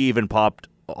before he even popped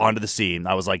onto the scene,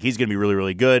 I was like, he's going to be really,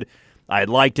 really good. I had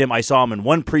liked him. I saw him in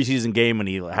one preseason game and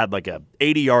he had like a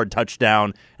 80-yard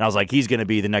touchdown, and I was like, he's going to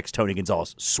be the next Tony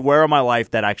Gonzalez. Swear on my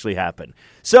life that actually happened.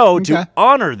 So to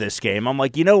honor this game, I'm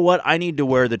like, you know what? I need to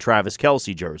wear the Travis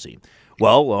Kelce jersey.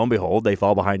 Well, lo and behold, they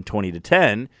fall behind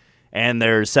 20-10, and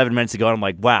there's 7 minutes to go, and I'm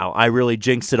like, wow, I really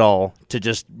jinxed it all to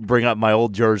just bring up my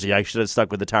old jersey. I should have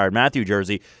stuck with the Tyrann Mathieu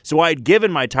jersey. So I had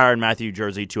given my Tyrann Mathieu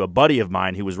jersey to a buddy of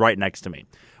mine who was right next to me.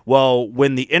 Well,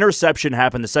 when the interception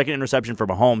happened, the second interception for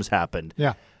Mahomes happened.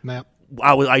 Yeah, man.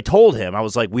 I told him, I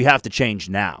was like, we have to change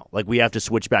now. Like, we have to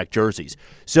switch back jerseys.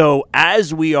 So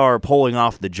as we are pulling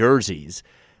off the jerseys,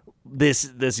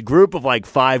 this group of like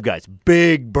 5 guys,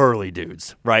 big burly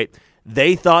dudes, right?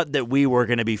 They thought that we were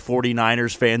going to be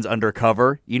 49ers fans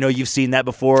undercover. You've seen that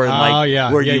before, and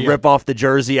where you rip off the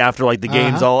jersey after like the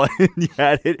game's all and you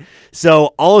had it.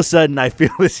 So all of a sudden, I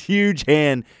feel this huge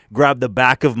hand grab the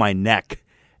back of my neck.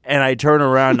 And I turn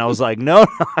around and I was like, no.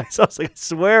 I was like, I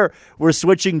swear we're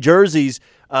switching jerseys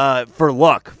for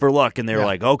luck. And they were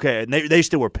like, okay. And they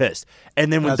still were pissed.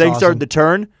 And then when things started to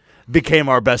turn, became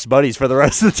our best buddies for the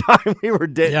rest of the time. We were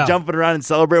jumping around and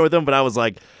celebrating with them. But I was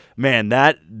like, man,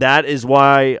 that is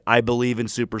why I believe in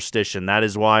superstition. That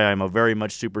is why I'm a very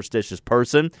much superstitious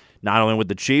person, not only with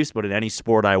the Chiefs, but in any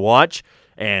sport I watch.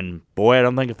 And, boy, I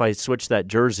don't think if I switched that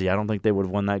jersey, I don't think they would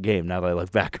have won that game now that I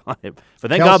look back on it. But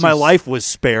thank God my life was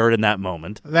spared in that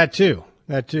moment. That too.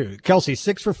 Kelce,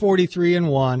 6 for 43 and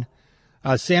 1.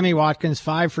 Sammy Watkins,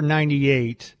 5 for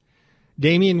 98.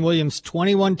 Damian Williams,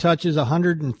 21 touches,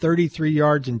 133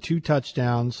 yards, and 2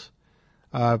 touchdowns.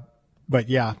 But,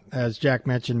 yeah, as Jack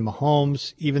mentioned,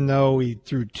 Mahomes, even though he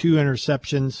threw 2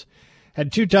 interceptions,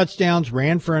 had 2 touchdowns,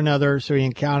 ran for another, so he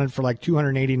accounted for like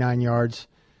 289 yards.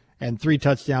 And 3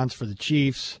 touchdowns for the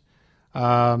Chiefs.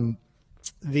 The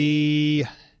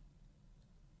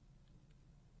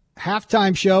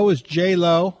halftime show was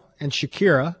J-Lo and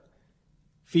Shakira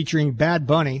featuring Bad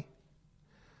Bunny.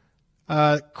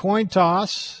 Coin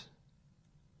toss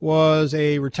was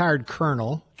a retired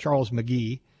colonel, Charles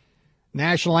McGee.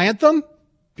 National anthem,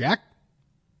 Jack?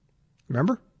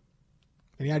 Remember?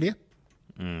 Any idea?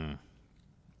 I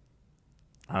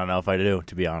don't know if I do,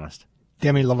 to be honest.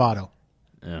 Demi Lovato.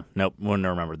 Yeah, nope, wouldn't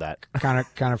have remembered that. Kind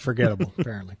of forgettable,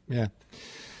 apparently. Yeah.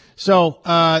 So,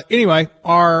 anyway,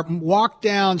 our walk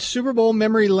down Super Bowl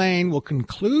memory lane will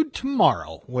conclude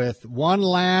tomorrow with one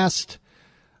last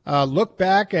look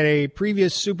back at a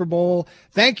previous Super Bowl.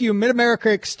 Thank you,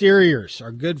 Mid-America Exteriors.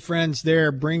 Our good friends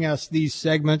there bring us these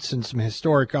segments and some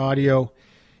historic audio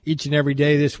each and every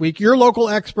day this week. Your local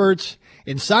experts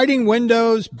in siding,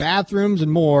 windows, bathrooms,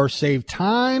 and more. Save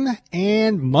time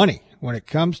and money when it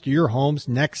comes to your home's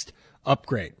next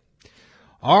upgrade.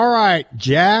 All right,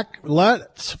 Jack,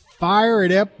 let's fire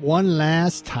it up one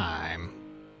last time.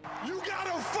 You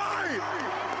gotta fight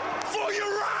for your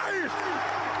right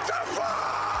to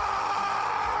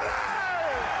party!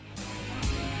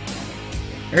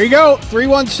 There you go,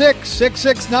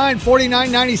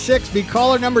 316-669-4996. Be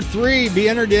caller number 3. Be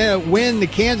entered to win the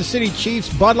Kansas City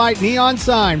Chiefs Bud Light Neon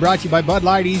Sign. Brought to you by Bud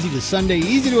Light, easy to Sunday,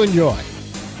 easy to enjoy.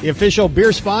 The official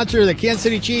beer sponsor of the Kansas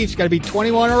City Chiefs. Got to be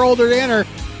 21 or older to enter.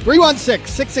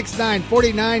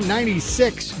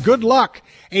 316-669-4996. Good luck.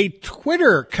 A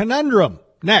Twitter conundrum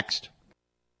next.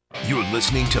 You're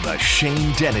listening to The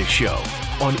Shane Dennis Show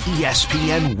on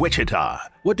ESPN Wichita.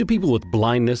 What do people with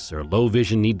blindness or low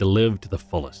vision need to live to the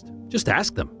fullest? Just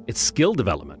ask them. It's skill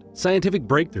development, scientific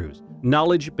breakthroughs,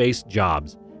 knowledge-based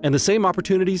jobs, and the same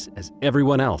opportunities as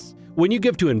everyone else. When you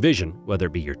give to Envision, whether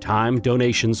it be your time,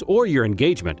 donations, or your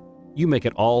engagement, you make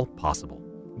it all possible.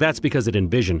 That's because at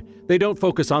Envision, they don't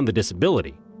focus on the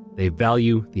disability. They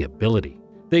value the ability.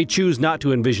 They choose not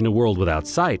to envision a world without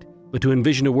sight, but to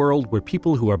envision a world where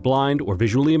people who are blind or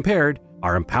visually impaired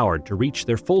are empowered to reach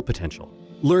their full potential.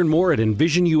 Learn more at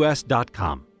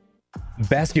envisionus.com.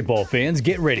 Basketball fans,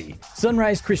 get ready.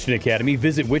 Sunrise Christian Academy,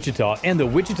 Visit Wichita, and the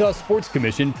Wichita Sports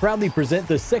Commission proudly present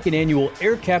the second annual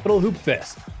Air Capital Hoop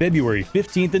Fest, February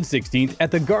 15th and 16th at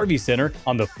the Garvey Center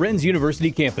on the Friends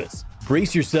University campus.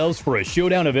 Brace yourselves for a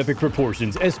showdown of epic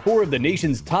proportions as 4 of the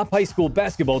nation's top high school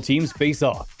basketball teams face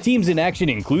off. Teams in action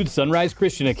include Sunrise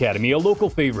Christian Academy, a local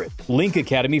favorite, Link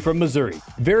Academy from Missouri,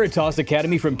 Veritas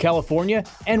Academy from California,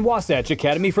 and Wasatch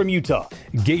Academy from Utah.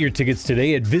 Get your tickets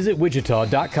today at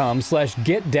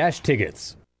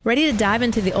visitwichita.com/get-tickets. Ready to dive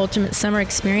into the ultimate summer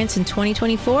experience in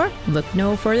 2024? Look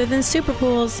no further than Super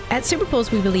Pools. At Super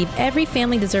Pools, we believe every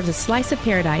family deserves a slice of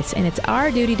paradise, and it's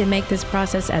our duty to make this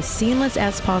process as seamless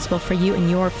as possible for you and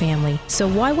your family. So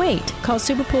why wait? Call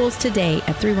Super Pools today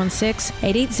at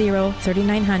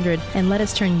 316-880-3900 and let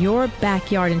us turn your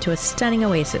backyard into a stunning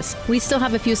oasis. We still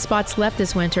have a few spots left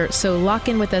this winter, so lock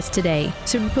in with us today.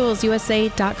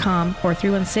 SuperPoolsUSA.com or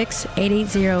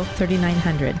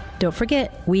 316-880-3900. Don't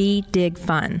forget, we dig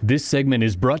fun. This segment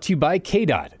is brought to you by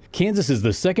KDOT. Kansas is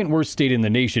the second worst state in the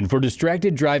nation for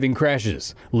distracted driving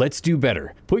crashes. Let's do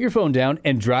better. Put your phone down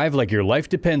and drive like your life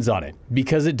depends on it,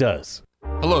 because it does.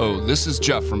 Hello, this is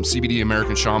Jeff from CBD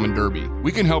American Shaman Derby.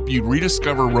 We can help you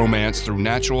rediscover romance through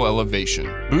natural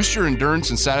elevation. Boost your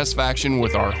endurance and satisfaction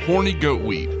with our horny goat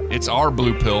weed. It's our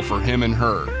blue pill for him and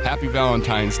her. Happy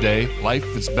Valentine's Day. Life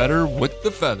is better with the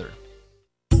feather.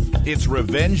 It's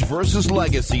Revenge versus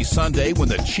Legacy Sunday when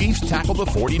the Chiefs tackle the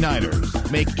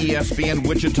 49ers. Make ESPN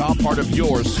Wichita part of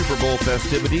your Super Bowl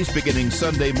festivities beginning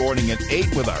Sunday morning at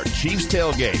 8 with our Chiefs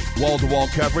tailgate. Wall-to-wall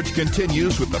coverage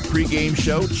continues with the pregame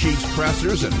show, Chiefs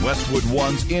pressers, and Westwood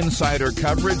One's insider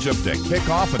coverage up to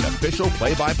kickoff and official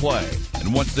play-by-play.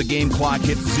 And once the game clock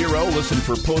hits 0, listen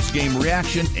for post-game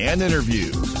reaction and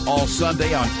interviews. All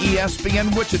Sunday on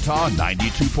ESPN Wichita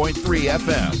 92.3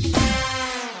 FM.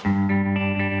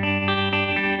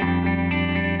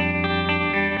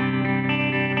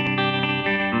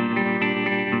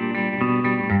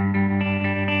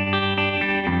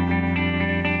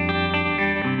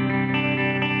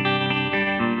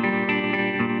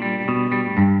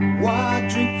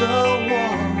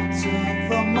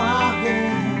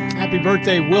 Happy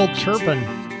birthday, Will Turpin,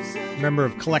 member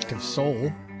of Collective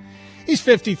Soul. He's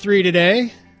 53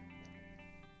 today.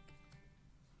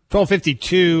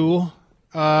 12:52.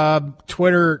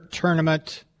 Twitter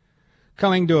tournament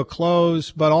coming to a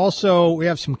close, but also we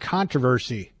have some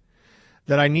controversy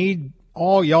that I need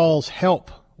all y'all's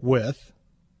help with.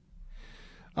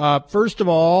 First of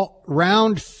all,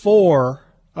 round 4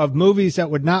 of movies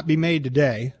that would not be made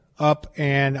today, up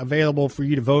and available for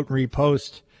you to vote and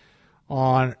repost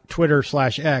on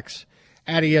Twitter/X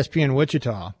at ESPN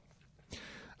Wichita.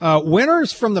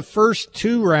 Winners from the first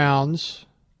 2 rounds,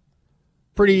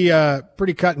 pretty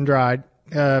cut and dried.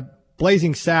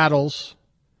 Blazing Saddles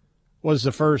was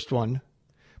the first one.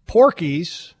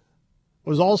 Porky's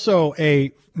was also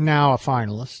now a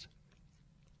finalist.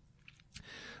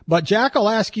 But Jack, I'll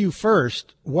ask you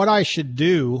first what I should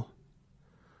do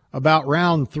about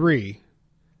round 3,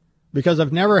 because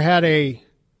I've never had a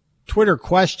Twitter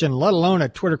question, let alone a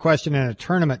Twitter question in a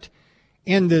tournament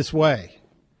in this way.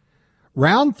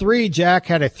 Round 3, Jack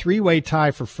had a 3-way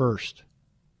tie for first.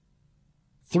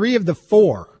 3 of the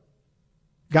 4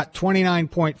 got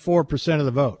 29.4% of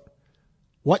the vote.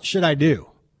 What should I do?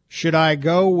 Should I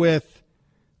go with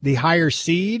the higher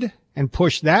seed and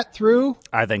push that through?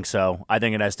 I think so. I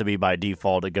think it has to be by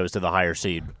default. It goes to the higher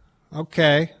seed.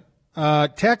 Okay.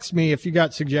 Text me if you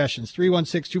got suggestions,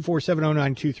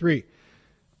 316-247-0923.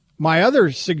 My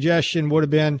other suggestion would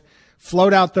have been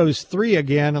float out those 3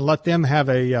 again and let them have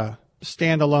a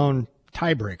standalone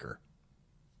tiebreaker.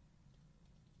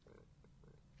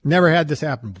 Never had this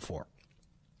happen before.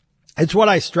 It's what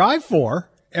I strive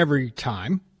for every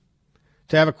time,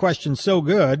 to have a question so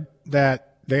good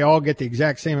that they all get the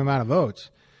exact same amount of votes.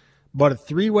 But a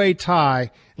three-way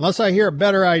tie, unless I hear a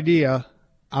better idea,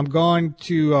 I'm going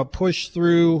to push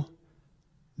through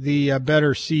the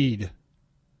better seed.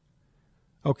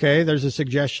 Okay, there's a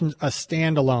suggestion, a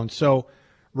standalone. So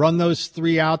run those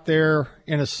three out there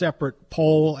in a separate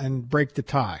poll and break the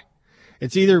tie.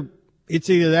 It's either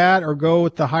that or go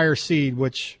with the higher seed,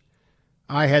 which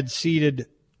I had seeded.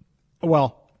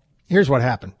 Well, here's what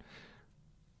happened.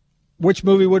 Which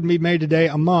movie wouldn't be made today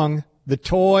among The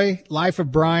Toy, Life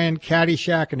of Brian,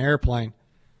 Caddyshack, and Airplane?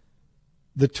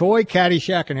 The Toy,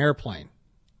 Caddyshack, and Airplane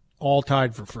all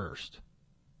tied for first.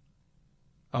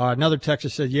 Another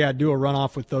texter said, yeah, do a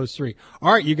runoff with those three.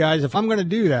 All right, you guys, if I'm going to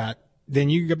do that, then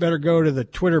you better go to the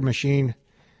Twitter machine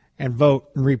and vote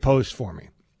and repost for me.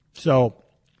 So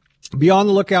be on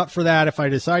the lookout for that if I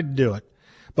decide to do it.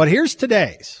 But here's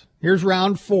today's. Here's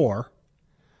round 4.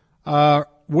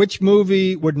 Which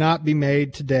movie would not be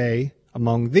made today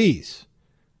among these?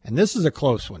 And this is a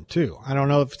close one, too. I don't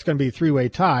know if it's going to be a three-way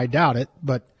tie. I doubt it.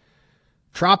 But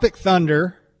Tropic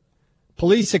Thunder,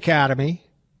 Police Academy,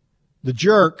 The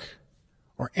Jerk,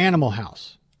 or Animal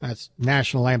House. That's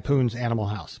National Lampoon's Animal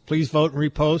House. Please vote and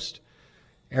repost.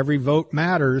 Every vote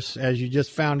matters, as you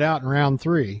just found out in round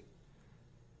 3.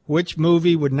 Which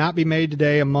movie would not be made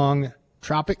today among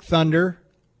Tropic Thunder,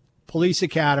 Police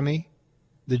Academy,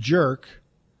 The Jerk,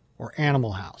 or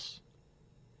Animal House?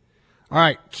 All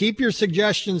right, keep your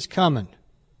suggestions coming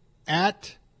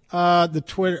at the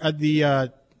Twitter,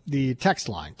 the text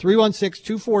line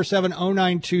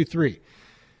 316-247-0923.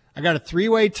 I got a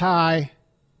three-way tie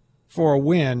for a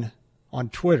win on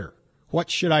Twitter. What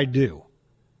should I do?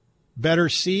 Better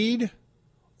seed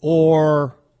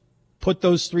or put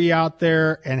those three out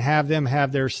there and have them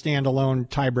have their standalone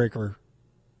tiebreaker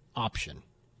option?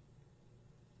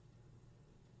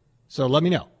 So let me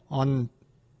know on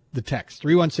the text,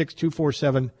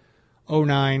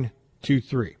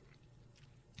 316-247-0923.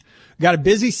 Got a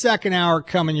busy second hour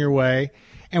coming your way,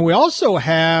 and we also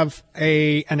have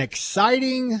an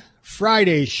exciting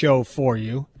Friday show for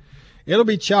you. It'll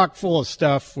be chock full of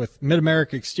stuff with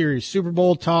Mid-America Exterior Super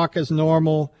Bowl talk as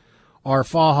normal, our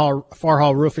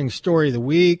Farhall Roofing Story of the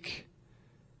Week,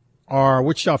 our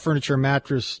Wichita Furniture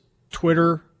Mattress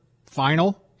Twitter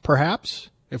final, perhaps,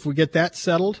 if we get that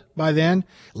settled by then.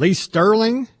 Lee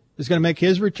Sterling is going to make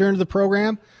his return to the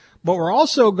program, but we're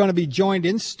also going to be joined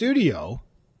in studio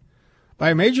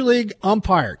by a Major League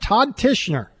umpire, Todd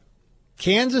Tishner,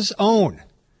 Kansas' own,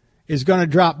 is going to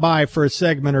drop by for a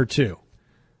segment or two.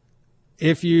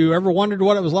 If you ever wondered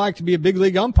what it was like to be a big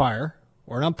league umpire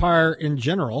or an umpire in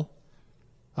general,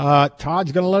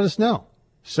 Todd's going to let us know.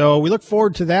 So we look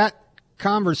forward to that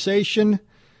conversation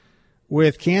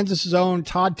with Kansas' own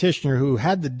Todd Tishner, who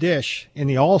had the dish in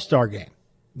the All-Star game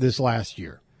this last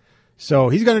year. So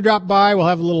he's going to drop by. We'll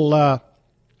have a little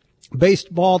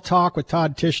baseball talk with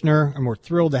Todd Tishner, and we're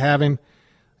thrilled to have him.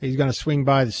 He's going to swing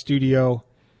by the studio,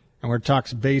 and we're going to talk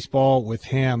some baseball with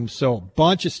him. So a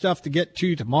bunch of stuff to get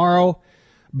to tomorrow.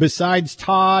 Besides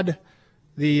Todd,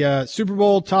 the Super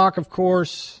Bowl talk, of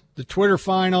course, the Twitter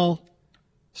final,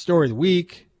 Story of the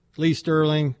Week, Lee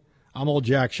Sterling, I'm Old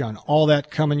Jack Sean. All that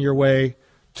coming your way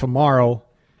tomorrow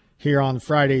here on the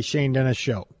Friday Shane Dennis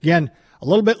Show. Again, a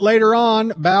little bit later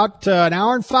on, about an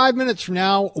hour and 5 minutes from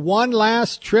now, one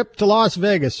last trip to Las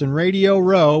Vegas in Radio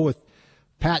Row with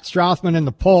Pat Strothman and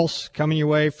the Pulse coming your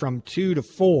way from 2 to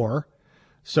 4.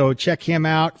 So check him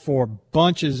out for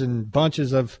bunches and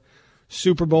bunches of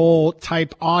Super Bowl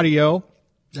type audio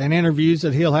and interviews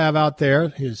that he'll have out there.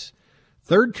 His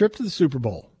third trip to the Super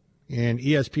Bowl in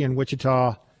ESPN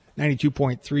Wichita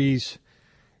 92.3's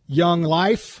Young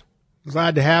Life.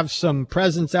 Glad to have some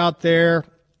presence out there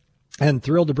and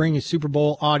thrilled to bring you Super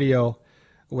Bowl audio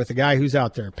with the guy who's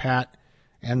out there, Pat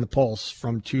and the Pulse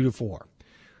from 2 to 4.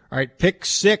 All right, Pick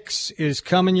 6 is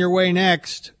coming your way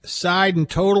next. Side and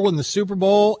total in the Super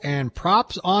Bowl and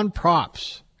props on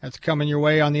props. That's coming your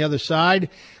way on the other side.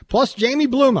 Plus Jamie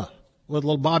Bluma with a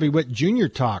little Bobby Witt Jr.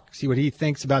 talk. See what he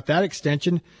thinks about that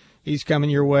extension. He's coming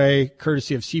your way,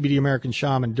 courtesy of CBD American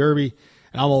Shaman Derby.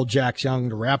 And I'm Old Jack Young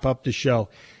to wrap up the show.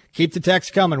 Keep the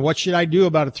text coming. What should I do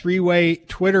about a three-way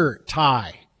Twitter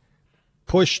tie?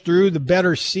 Push through the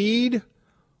better seed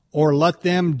or let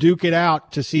them duke it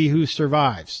out to see who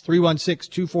survives?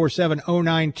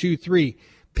 316-247-0923.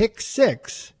 Pick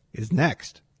 6 is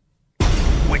next.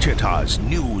 Wichita's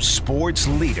new sports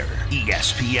leader,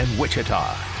 ESPN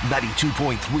Wichita,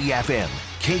 92.3 FM,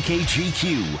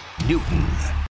 KKGQ, Newton.